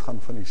doodgaan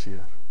van die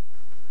seer.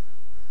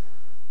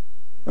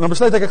 En dan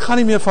besluit ek gaan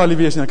nie meer vir hulle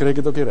wees nie, dan kry ek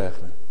dit ook nie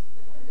reg nie.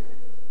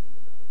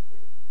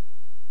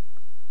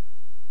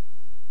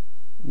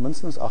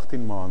 Minstens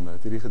 18 maande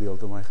het hierdie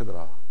gedeelte my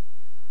gedra.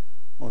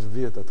 Ons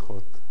weet dat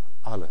God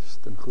alles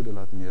ten goeie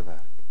laat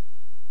meewerk.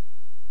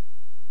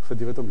 Vir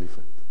die wat hom lief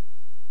het.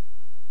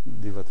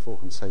 Die wat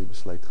volgens sy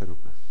besluit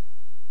geroep is.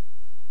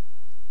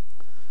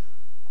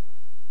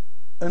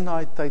 In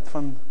daai tyd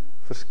van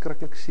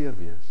verskriklik seer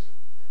wees,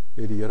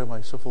 het die Here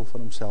my soveel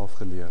van homself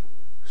geleer,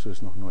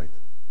 soos nog nooit.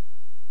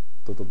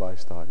 Tot op daai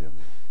stadium.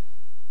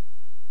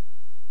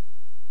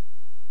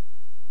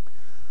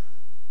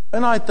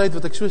 In daai tyd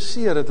wat ek so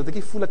seer het, dat ek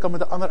nie voel ek kan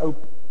met 'n ander ou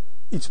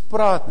iets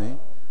praat nie,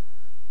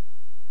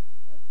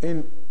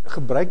 en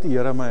gebruik die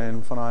Here my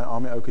en van daai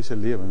arme ouetjies se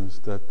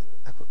lewens, dat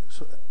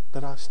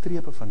daar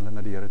strepe van hulle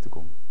na die Here toe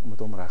kom, om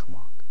dit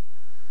omregmaak.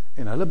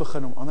 En hulle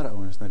begin om ander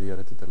ouens na die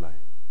Here toe te lei.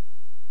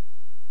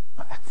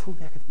 Maar ek voel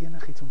nie, ek het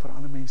enigiets om vir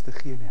ander mense te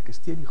gee nie, ek is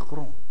teen die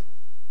grond.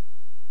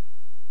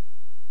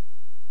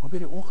 Maar op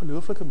hierdie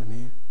ongelooflike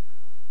manier,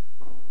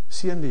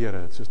 seën die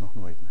Here het soos nog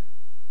nooit nie.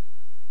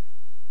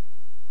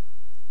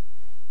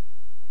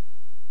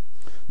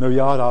 Nou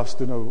ja, daar's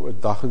toe nou 'n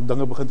dag,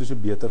 dinge begin toe so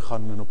beter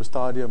gaan, en op 'n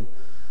stadium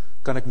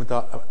kan ek met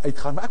haar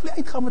uitgaan, maar ek wil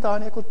uitgaan met haar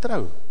en ek wil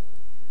trou.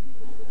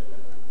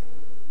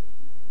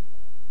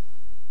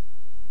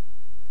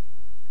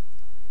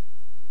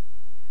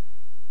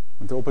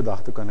 En toe op 'n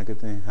dag toe kan ek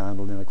dit nie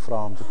handle nie, en ek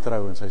vra om te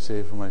trou, en sy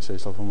sê vir my, sy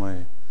sal vir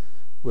my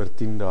oor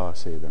 10 dae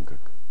sê, dink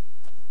ek.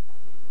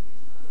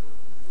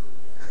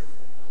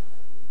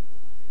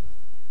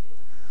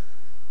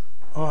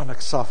 En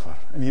ek suffer.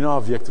 En hierna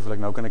 'n week toe voel ek,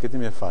 nou kan ek dit nie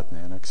meer vat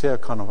nie. En ek sê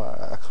ek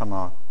gaan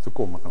na toe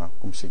kom, ek gaan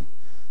kom sien.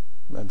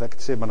 En ek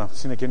sê, maar dan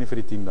sien ek jou nie vir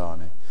die 10 dae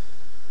nie.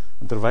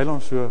 En terwyl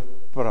ons so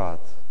praat,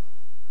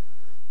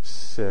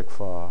 sê ek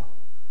vir haar,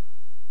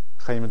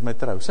 gaan jy met my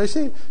trou? Sy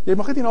sê, jy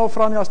mag dit nie nou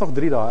vra nie, as nog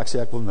 3 dae. Ek sê,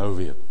 ek wil nou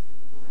weet.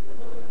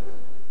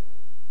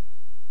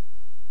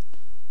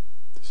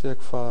 Toe sê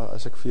ek vir haar,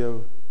 as ek vir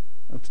jou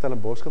op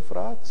Stellenbosch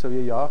gevra het, sou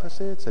jy ja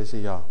gesê het? Sy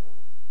sê ja.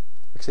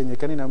 Ek sê, jy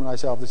kan nie nou met daai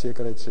selfde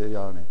sekerheid sê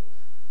ja nie.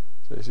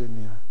 Sy sê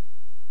nee.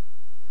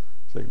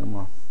 Sê ek nou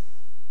maar,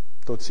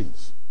 tot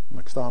ziens. En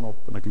ek staan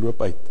op en ek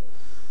loop uit.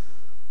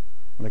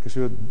 En ek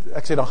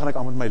sê, dan gaan ek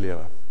aan met my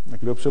lewe. En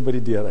ek loop so by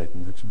die deur uit.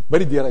 En by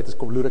die deur uit is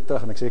kom loer ek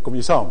terug en ek sê, kom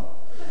jy saam?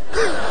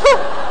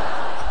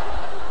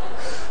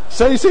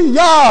 Sy sê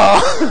ja!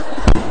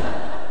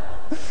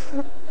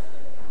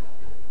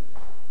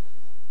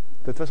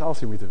 Dit was alles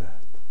die moeite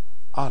werd.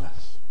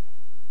 Alles.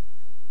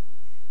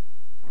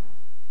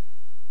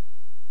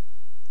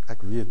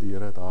 Ek weet die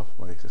Here het haar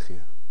vir my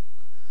gegee.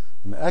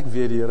 En ek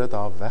weet die Here het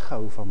haar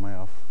weggehou van my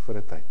af vir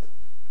 'n tyd.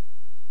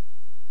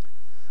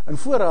 En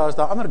voor haar is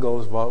daar ander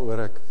girls waaroor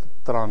ek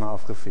trane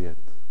afgevee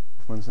het.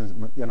 Of minstens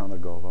een ander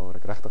girl waaroor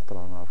ek regtig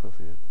trane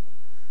afgevee het.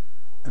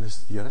 En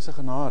dis die Here se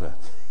genade.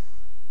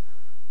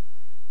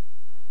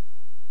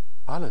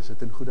 Alles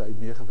het in goeie uit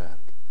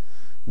meegewerk.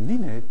 Nie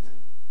net,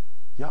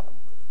 ja,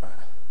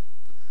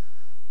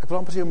 ek wil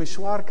amper sê om my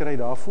swaar kry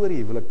daar voor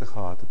die huwelik te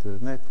gehad het,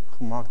 het net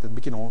gemaak, dit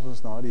bietjie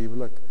nonsens na die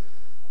huwelik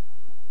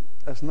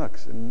is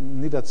niks, en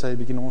nie dat sy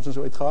bietjie nonsens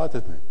so uitgehad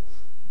het nie.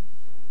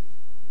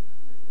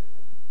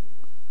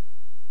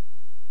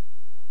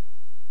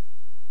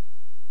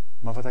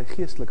 Maar wat hy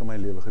geestelik in my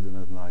lewe gedoen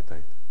het na die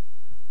tyd,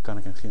 kan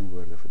ek in geen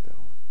woorde vertel.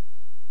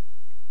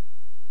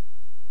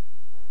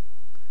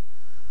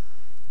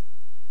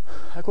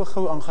 Ek wil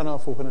gou aangaan na 'n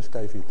volgende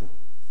skyfie toe.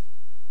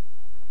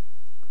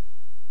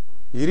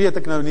 Hierdie het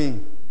ek nou nie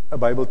 'n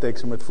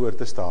Bybelteks om dit voor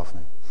te staaf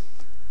nie.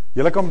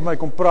 Julle kan met my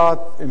kom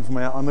praat en vir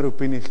my 'n ander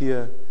opinie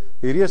gee.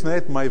 Hierdie is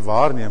net my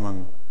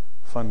waarneming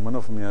van min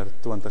of meer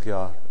 20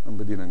 jaar in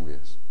bediening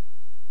wees.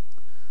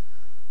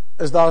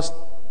 Is daar's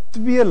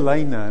 2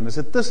 lyne, en as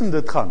dit tussen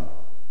dit gaan,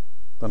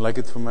 dan lyk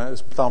dit vir my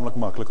is taamlik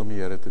maklik om die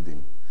Here te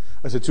dien.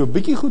 As dit so 'n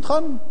bietjie goed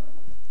gaan,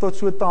 tot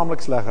so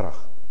taamlik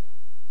sleggerig,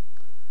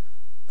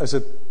 is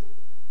dit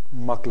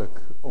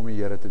maklik om die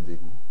Here te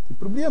dien. Die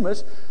probleem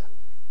is,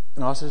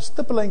 en daar's 'n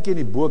stippellyntjie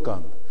in die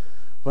bokant,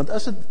 want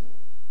as dit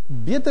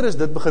beter is,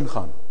 dit begin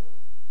gaan,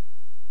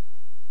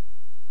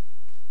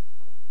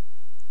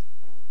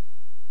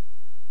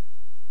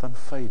 dan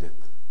fade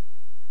dit.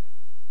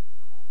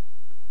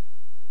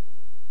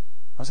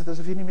 Dan is dit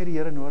asof jy nie meer die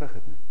Here nodig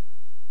het nie.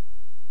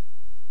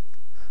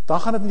 Dan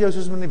gaan dit met jou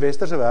soos in die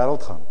westerse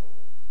wêreld gaan.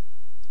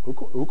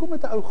 Hoekom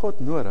het 'n ou God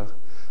nodig,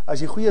 as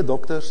jy goeie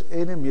dokters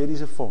en 'n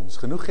mediese fonds,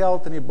 genoeg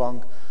geld in die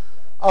bank,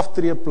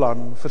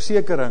 aftreeplan,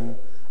 versekering,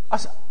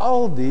 as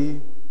al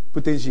die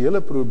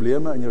potensiële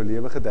probleme in jou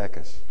lewe gedek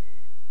is?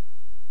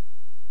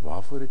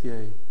 Waarvoor het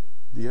jy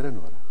die Here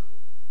nodig?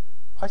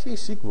 As jy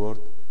siek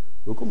word,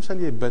 hoekom sal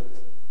jy bid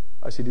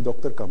as jy die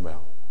dokter kan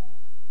bel?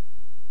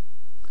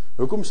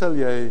 Hoekom sal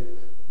jy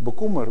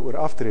bekommer oor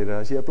aftrede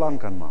as jy 'n plan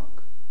kan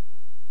maak?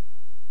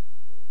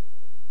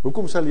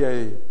 Hoekom sal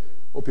jy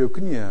op jou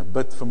knieë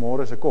bid vir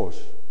môre se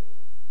kos?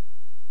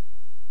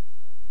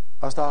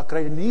 As daar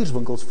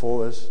kruidenierswinkels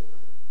vol is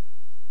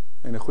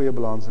en 'n goeie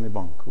balans in die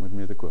bank om dit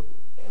mee te koop.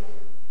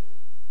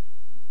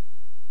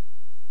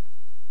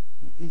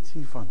 Iets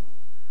hiervan.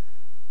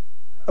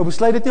 Ou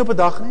besluit dit nie op 'n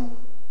dag nie.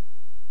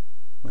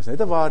 Maar is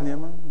net 'n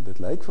waarneming. Dit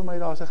lyk vir my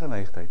daar's 'n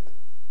geneigtheid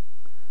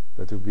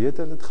dat hoe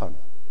beter dit gaan,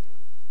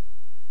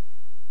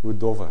 hoe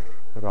dowwer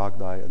raak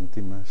daai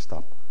intieme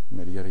stap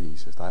met die Here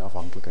Jesus, daai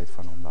afhanklikheid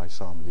van hom, daai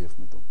saamleef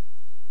met hom.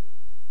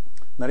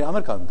 Na die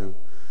ander kant toe,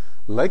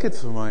 lyk dit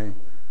vir my,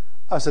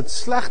 as dit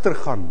slegter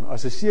gaan,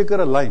 as 'n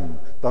sekere lyn,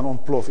 dan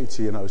ontplof iets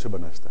hier in 'n ou se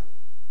binneste.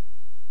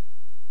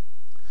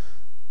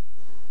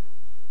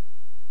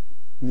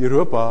 In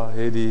Europa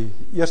het die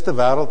Eerste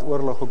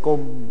Wêreldoorlog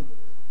gekom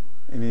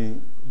en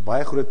die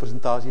baie groot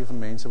persentasie van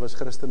mense was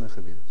Christene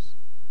gewees.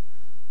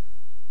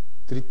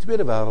 Toe die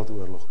Tweede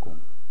Wêreldoorlog kom,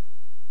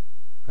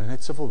 en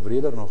net soveel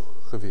breder nog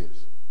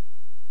gewees.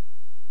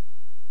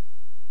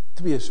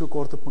 Twee so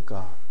kort op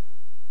mekaar,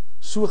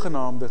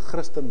 sogenaamde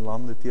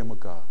Christenlande teen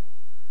mekaar.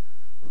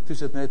 Toe is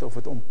dit net of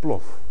het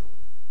ontplof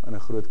in 'n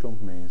groot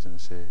klomp mense en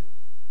sê,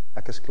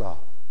 ek is klaar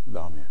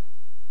daarmee.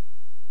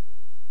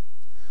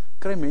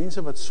 Kry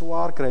mense wat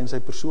swaar kry in sy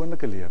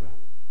persoonlike lewe.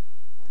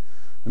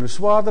 En hoe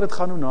swaarder dit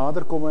gaan, hoe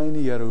nader kom hy in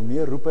die Here, hoe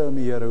meer roep hy om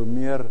die Here, hoe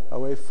meer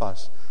hou hy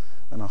vas.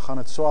 En dan gaan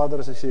dit swaarder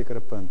as 'n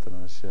sekere punt en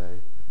dan sê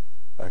hy,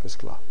 ek is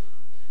klaar.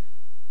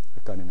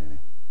 Ek kan nie meer nie.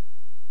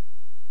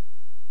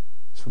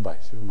 Is verby,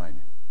 is vir my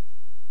nie.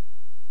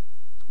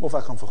 Of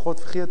ek gaan vir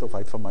God vergeet, of hy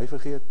het van my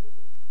vergeet.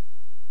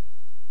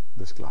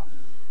 Dis klaar.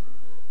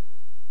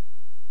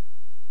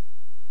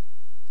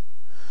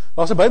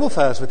 Daar's 'n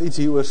Bybelvers wat iets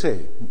hieroor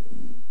sê.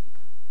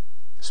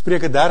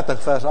 Spreuke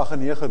 30 vers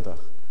 98.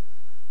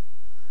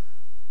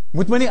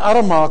 Moet my nie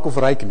arm maak of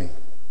ryk nie.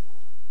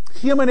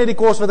 Gee my net die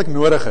kos wat ek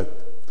nodig het,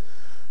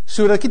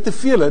 sodat ek nie te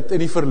veel het en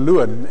nie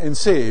verloon en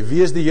sê,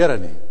 wie is die Here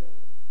nie?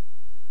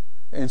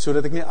 En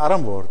sodat ek nie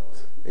arm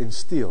word en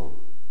steel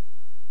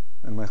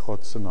in my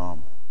God se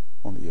naam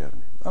oneer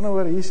nie.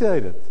 Anderswoorde, hier sê hy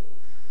dit.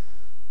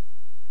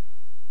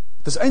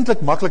 Het is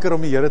eintlik makliker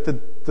om die Here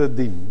te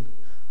dien,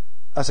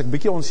 as ek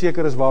bietjie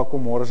onseker is waar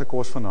kom môre se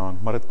kos vandaan,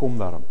 maar dit kom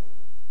daarom.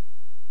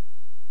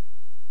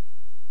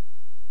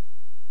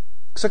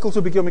 Ek sukkel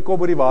so bietjie om die kop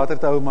oor die water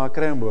te hou, maar ek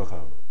kry hom bo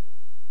gehou.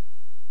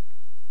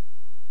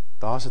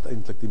 Daar is dit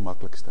eintlik die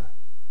maklikste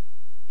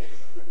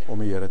om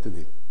die Here te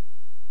dien.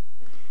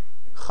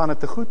 Gaan dit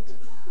te goed,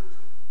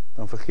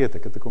 dan vergeet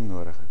ek het ek hom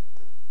nodig het.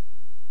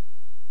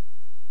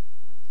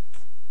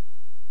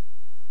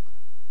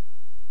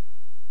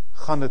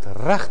 Gaan dit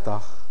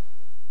regtig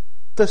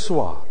te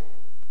swaar,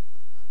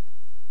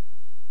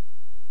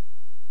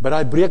 by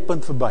daai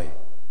breekpunt verby,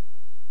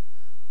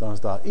 dan is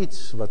daar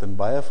iets wat in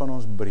baie van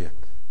ons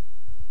breek,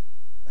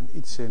 en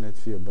iets sê net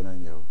vir jou binne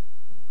in jou,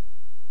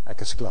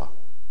 ek is klaar.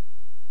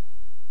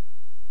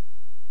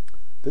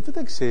 Dit wat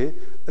ek sê,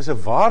 is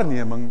 'n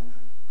waarneming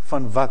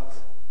van wat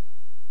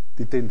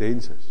die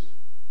tendens is.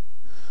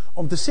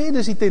 Om te sê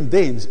dis die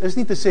tendens, is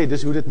nie te sê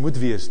dis hoe dit moet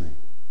wees nie.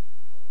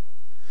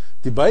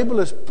 Die Bybel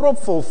is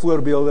propvol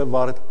voorbeelde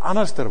waar dit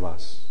anderster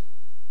was.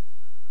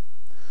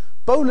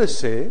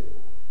 Paulus sê,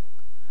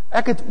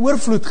 ek het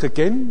oorvloed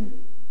geken,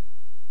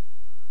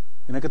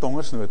 en ek het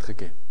hongersnood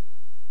geken.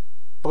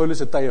 Paulus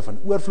het tye van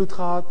oorvloed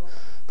gehad,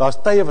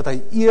 daar's tye wat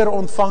hy eer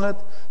ontvang het,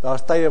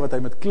 daar's tye wat hy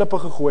met klippe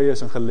gegooi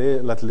is en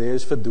laat lê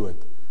is vir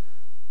dood.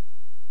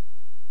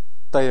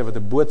 Tye wat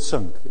 'n boot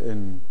sink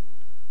en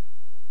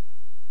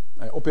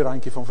hy op die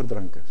randjie van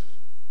verdrink is.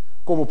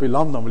 Kom op die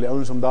land, dan wil die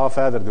ouens hom daar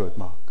verder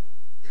doodmaak.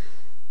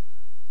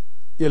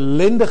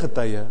 Ellendige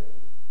tye,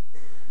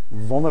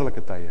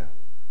 wonderlike tye,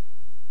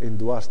 en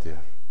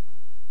dwarsdeur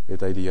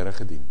het hy die Here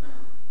gedien.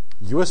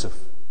 Josef,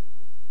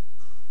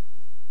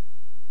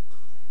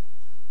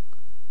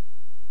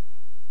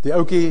 die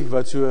ouetjie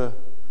wat so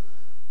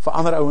vir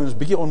ander ouens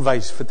bietjie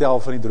onwys vertel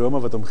van die drome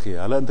wat hom gee.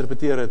 Hulle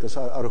interpreteer dit as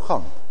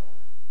arrogant.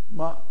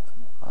 Maar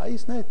hy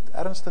is net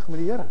ernstig met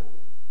die Here.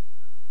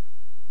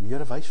 Die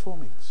Here wys vir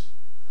hom iets.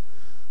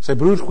 Sy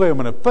broers gooi hom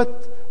in 'n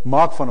put,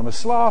 maak van hom 'n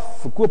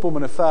slaaf, verkoop hom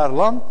in 'n ver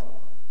land.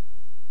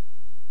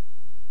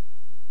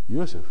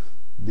 Josef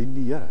dien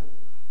die Here.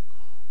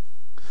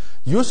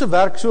 Josef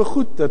werk so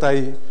goed dat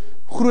hy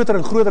groter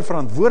en groter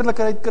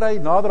verantwoordelikheid kry,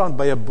 naderhand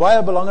by 'n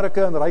baie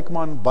belangrike en ryk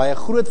man, baie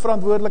groot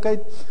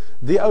verantwoordelikheid.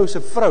 Die ou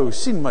se vrou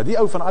sien, maar die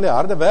ou van al die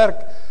harde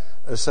werk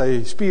is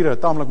sy spiere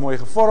taamlik mooi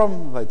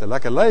gevorm, hy het 'n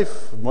lekker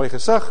lyf, mooi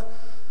gesig,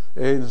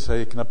 en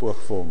sy knipoog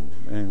vir hom,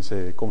 en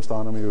sê, kom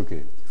staan om die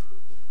hoekie.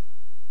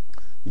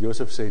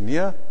 Josef sê,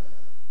 nee,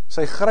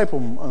 sy gryp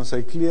hom aan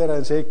sy klere,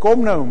 en sê,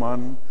 kom nou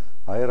man,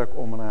 hy ruk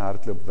om en hy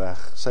hardloop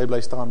weg, sy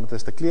bly staan met 'n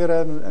stuk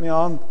klere in die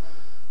hand,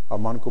 haar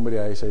man kom by die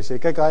huis, hy sê,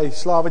 kyk hy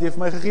slaaf wat jy vir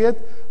my gegee het,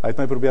 hy het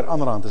my probeer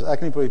aanrand, as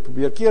ek nie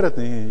probeer keer het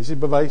nie, hier is die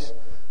bewys,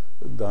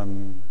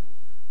 dan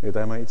het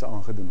hy my iets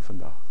aangedoen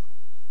vandag.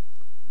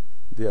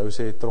 Die ou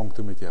sê, tronk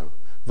toe met jou.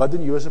 Wat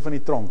doen Josef in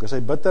die tronk? Is hy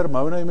bitter,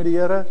 mou hy met die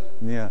Here?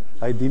 Nee,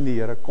 hy dien die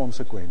Here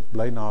konsekwent,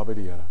 bly naby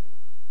die Here.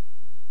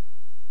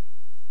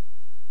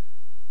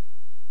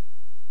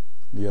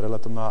 Die Here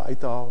laat hom daar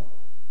uithaal,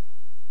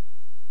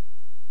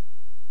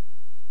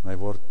 en hy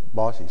word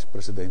basies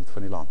president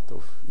van die land,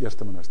 of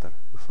eerste minister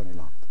van die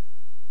land.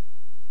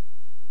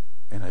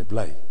 En hy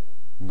bly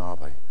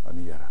naby aan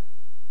die Here.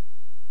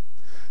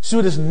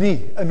 So dis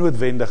nie 'n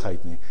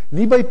noodwendigheid nie.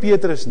 Nie by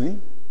Petrus nie,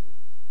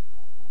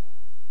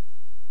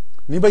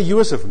 nie by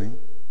Josef nie,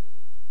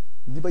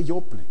 nie by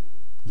Job nie.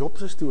 Job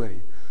se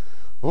storie.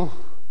 Ou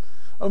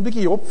 'n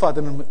bietjie Job vat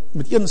en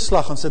met een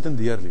slag gaan sit en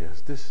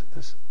deurlees.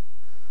 Dis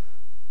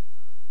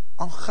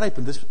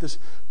aangrypend, dis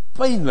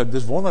pynlik,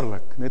 dis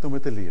wonderlik net om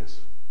dit te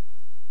lees.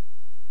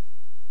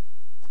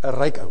 'n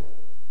ryk ou.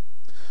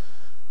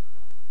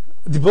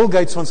 Die Bill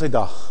Gates van sy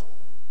dag,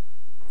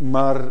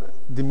 maar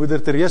die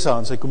Moeder Teresa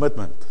aan sy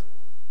commitment,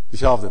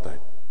 dieselfde tyd.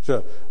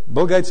 So,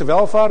 Bill Gates se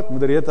welvaart,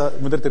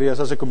 Moeder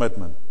Teresa se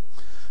commitment.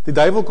 Die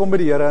duiwel kom by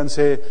die Here en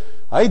sê,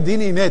 hy dien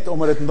nie net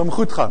omdat dit met hom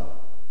goed gaan.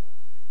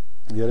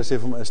 Die Here sê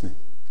vir hom, is nie.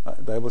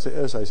 Die duiwel sê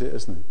is, hy sê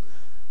is nie.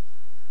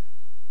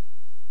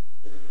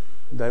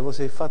 Die duiwel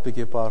sê, vat 'n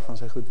bietjie 'n paar van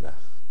sy goed weg.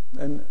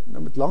 En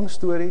met lang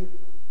storie,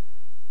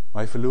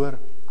 maar hy verloor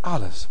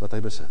alles wat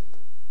hy besit.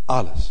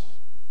 Alles.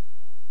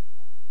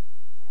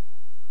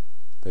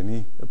 Dat hy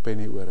nie 'n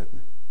penny oor het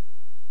nie.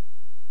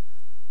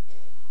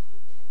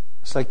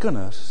 Sy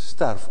kinders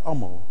sterf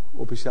almal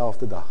op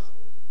dieselfde dag.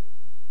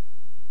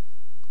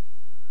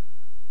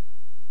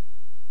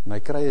 En hy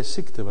kry 'n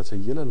siekte wat sy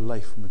hele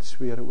lyf met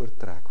swere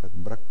oortrek, wat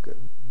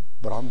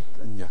brand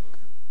en juk.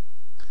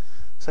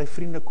 Sy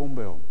vriende kom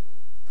by hom.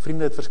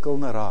 Vriende het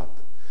verskillende raad.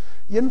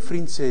 Een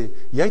vriend sê,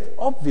 jy het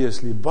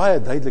obviously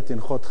baie duidelik teen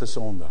God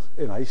gesondig,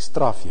 en hy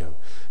straf jou.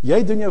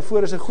 Jy doen jou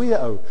voor as 'n goeie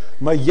ou,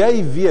 maar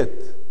jy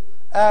weet,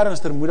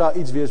 ernstig moet daar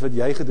iets wees wat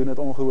jy gedoen het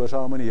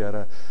ongehoorsaam aan die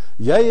Here.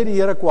 Jy het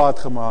die Here kwaad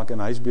gemaak, en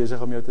hy is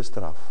besig om jou te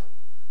straf.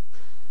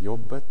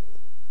 Job bid,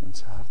 en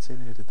sy hart sê,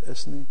 nee, dit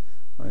is nie,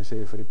 maar hy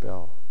sê vir die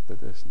pel,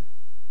 dit is nie.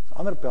 'n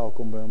ander pel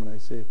kom by hom, en hy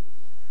sê,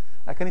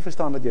 ek kan nie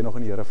verstaan dat jy nog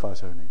in die Here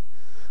vashou nie.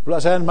 Maar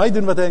as hy aan my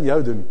doen wat hy aan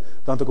jou doen,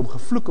 dan het ek hom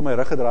gevloek en my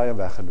rug gedraai en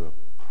weggeloop.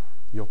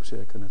 Job sê,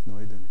 ek kan dit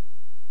nooit doen nie.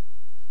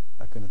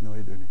 Ek kan dit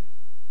nooit doen nie.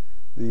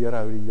 Die Here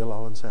hou die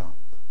heelal in sy hand.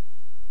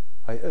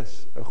 Hy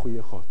is 'n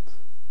goeie God.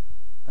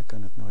 Ek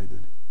kan dit nooit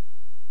doen nie.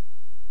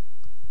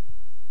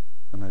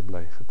 En hy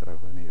bly getrou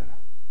aan die Here.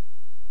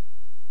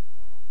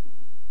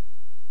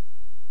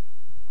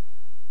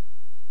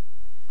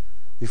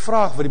 Die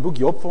vraag wat die boek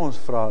Job vir ons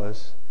vra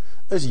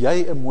is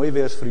jy 'n mooi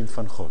weersvriend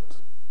van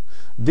God?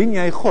 Dien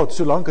jy God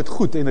solank dit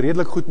goed en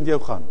redelik goed met jou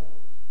gaan?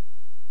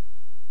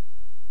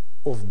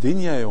 Of dien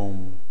jy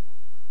hom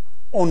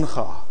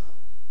ongeag?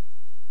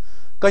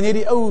 Kan jy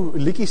die ou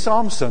liedjie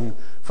saam sing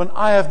van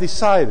I have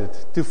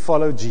decided to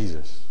follow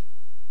Jesus?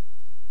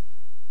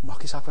 Maak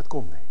nie saak wat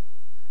kom nie.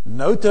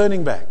 No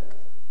turning back.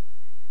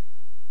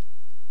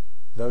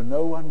 Though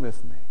no one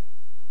with me,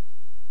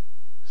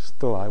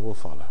 still I will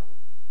follow.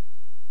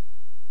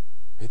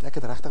 Het ek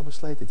het regtig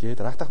besluit? Het jy het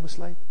regtig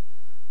besluit?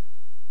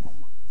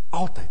 Om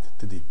altyd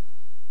te dien.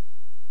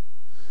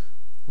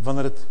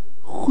 Wanneer dit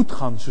goed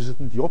gaan, soos dit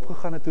met Job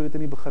gegaan het, toe dit in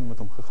die begin met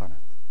hom gegaan het.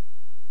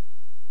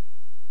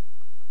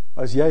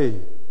 As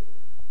jy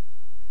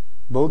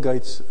Bill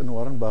Gates en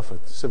Warren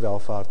Buffett se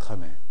welvaart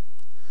gaan hê,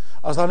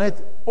 as daar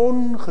net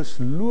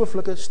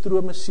ongelooflike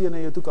strome seën na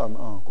jou toe kan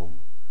aankom,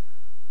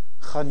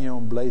 gaan jy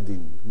hom bly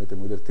dien met 'n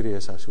Moeder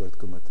Teresa soort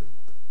commitment.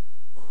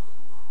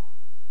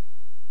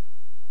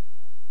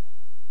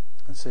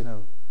 En sê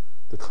nou,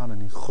 dit gaan in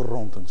die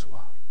grond en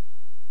swaar.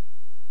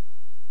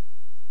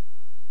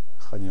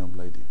 Gaan jy hom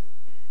bly dien.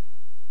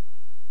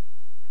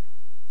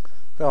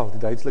 Wel, die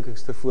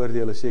duidelikste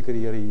voordeel is seker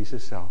die Here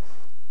Jesus self.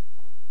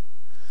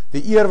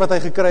 Die eer wat hy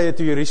gekry het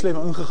toe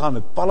Jerusalem ingegaan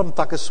het,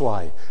 palmtakke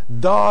swaai,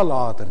 dae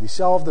later,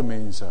 dieselfde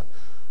mense,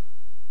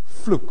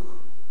 vloek,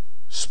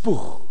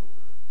 spoeg,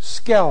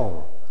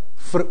 skel,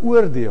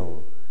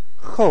 veroordeel,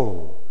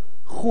 gil,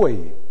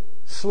 gooi,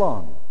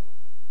 slaan,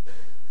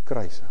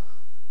 kruisig.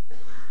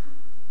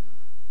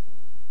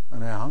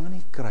 En hy hang in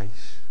die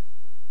kruis,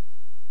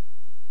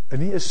 en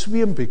nie 'n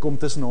sweempie kom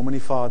tussen hom en die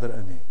Vader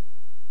in nie.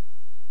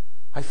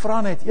 Hy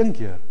vra net een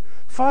keer,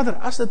 Vader,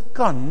 as dit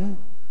kan,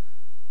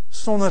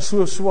 sonder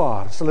so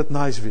swaar, sal dit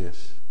nice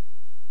wees.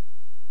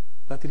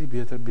 Laat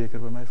hierdie beker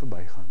by my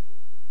verbygaan.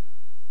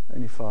 En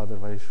die Vader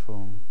wys vir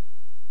hom,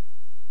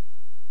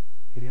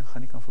 hierdie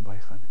gaan nie kan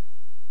verbygaan nie.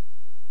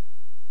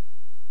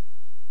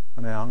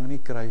 En hy hang in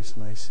die kruis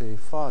en hy sê,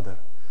 Vader,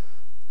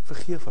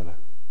 Vergeef hulle,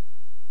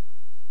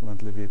 want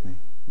hulle weet nie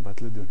wat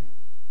hulle doen nie.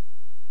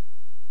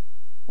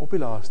 Op die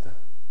laaste,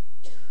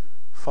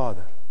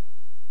 Vader,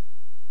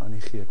 aan U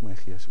gee ek my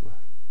gees oor.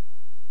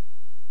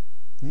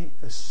 Nie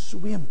 'n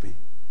sweempie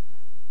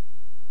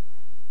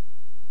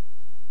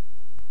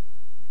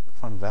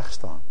van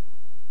wegstaan,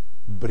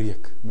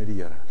 breek met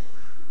die Here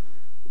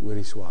oor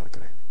die swaar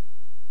kry nie.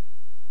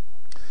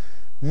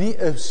 Nie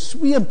 'n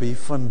sweempie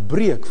van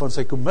breek van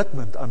sy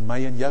commitment aan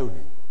my en jou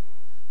nie.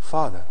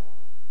 Vader,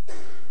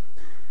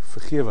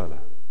 vergewe hulle,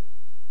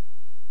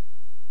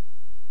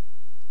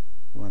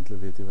 want hulle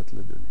weet nie wat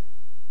hulle doen nie.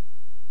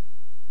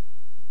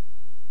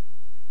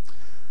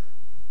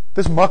 Het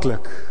is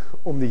maklik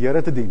om die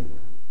Here te dien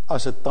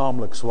as dit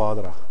taamlik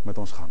swaarderig met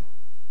ons gaan.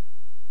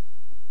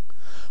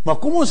 Maar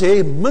kom ons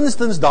hê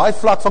minstens daai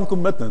vlak van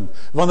commitment,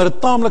 wanneer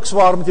dit taamlik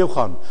swaar met jou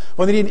gaan,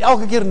 wanneer jy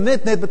elke keer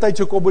net betyds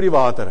jou kop oor die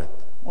water het.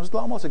 Ons het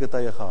almal sulke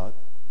tye gehad.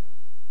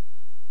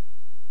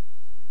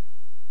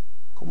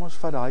 Kom ons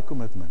vat daai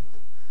commitment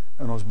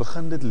en ons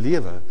begin dit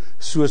lewe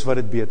soos wat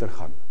dit beter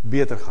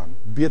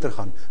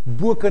gaan,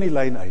 bo kan die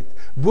lyn uit,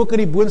 bo kan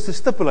die boonste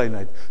stippellyn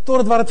uit,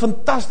 totdat wat dit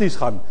fantasties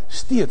gaan,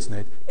 steeds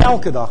net,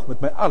 elke dag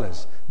met my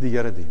alles, die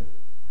Here dien.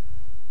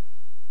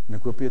 En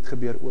ek hoop nie het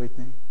gebeur ooit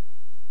nie,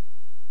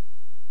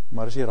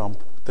 maar as die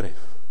ramp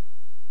tref,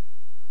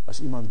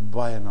 as iemand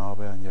baie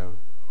naby aan jou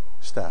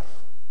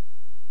sterf,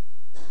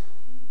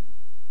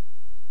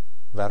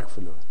 werk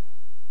verloor,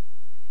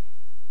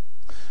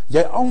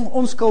 jy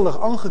onskuldig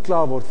aangekla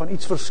word van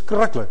iets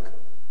verskriklik,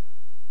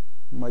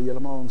 maar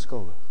heeltemal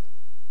onskuldig.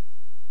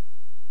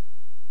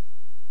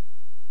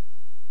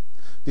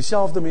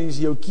 Dieselfde mense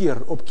jou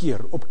keer op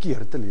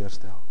keer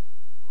teleurstel.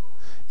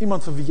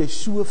 Iemand vir wie jy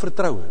so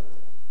vertrou het,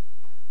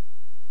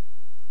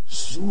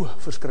 so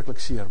verskriklik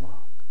seer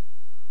maak,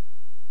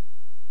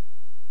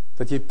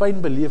 dat jy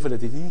pyn beleef het,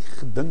 dat jy nie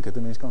gedink het,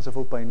 'n mens kan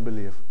soveel pyn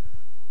beleef,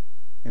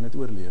 en het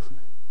oorleef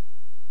nie.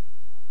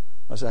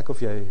 As ek of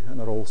jy in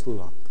 'n rolstoel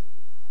land,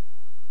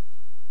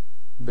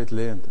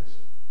 bedleend is,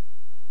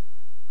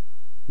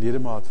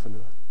 ledemaat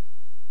verloor.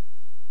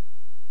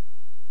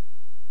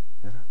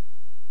 Here,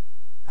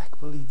 ek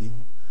wil U dien,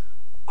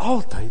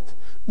 altyd,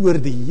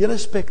 oor die hele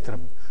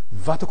spektrum,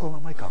 wat ook al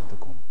aan my kant te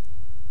kom.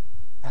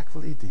 Ek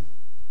wil U dien.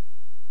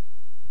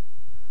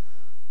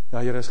 Ja,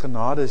 Here, is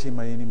genade as U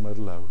my in die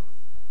middel hou.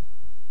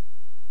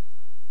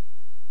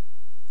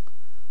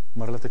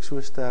 Maar laat ek so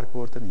sterk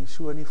word in U,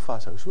 so in U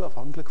vashou, so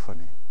afhanklik van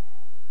U,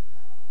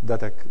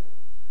 dat ek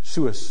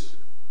soos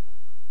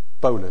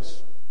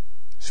Paulus,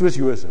 soos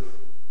Josef,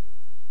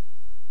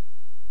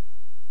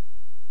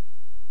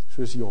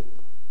 soos Job,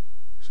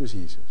 soos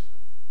Jesus,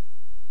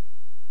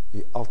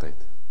 U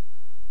altyd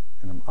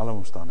en in alle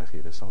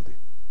omstandighede sal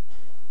dien.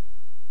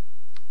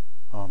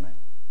 Amen.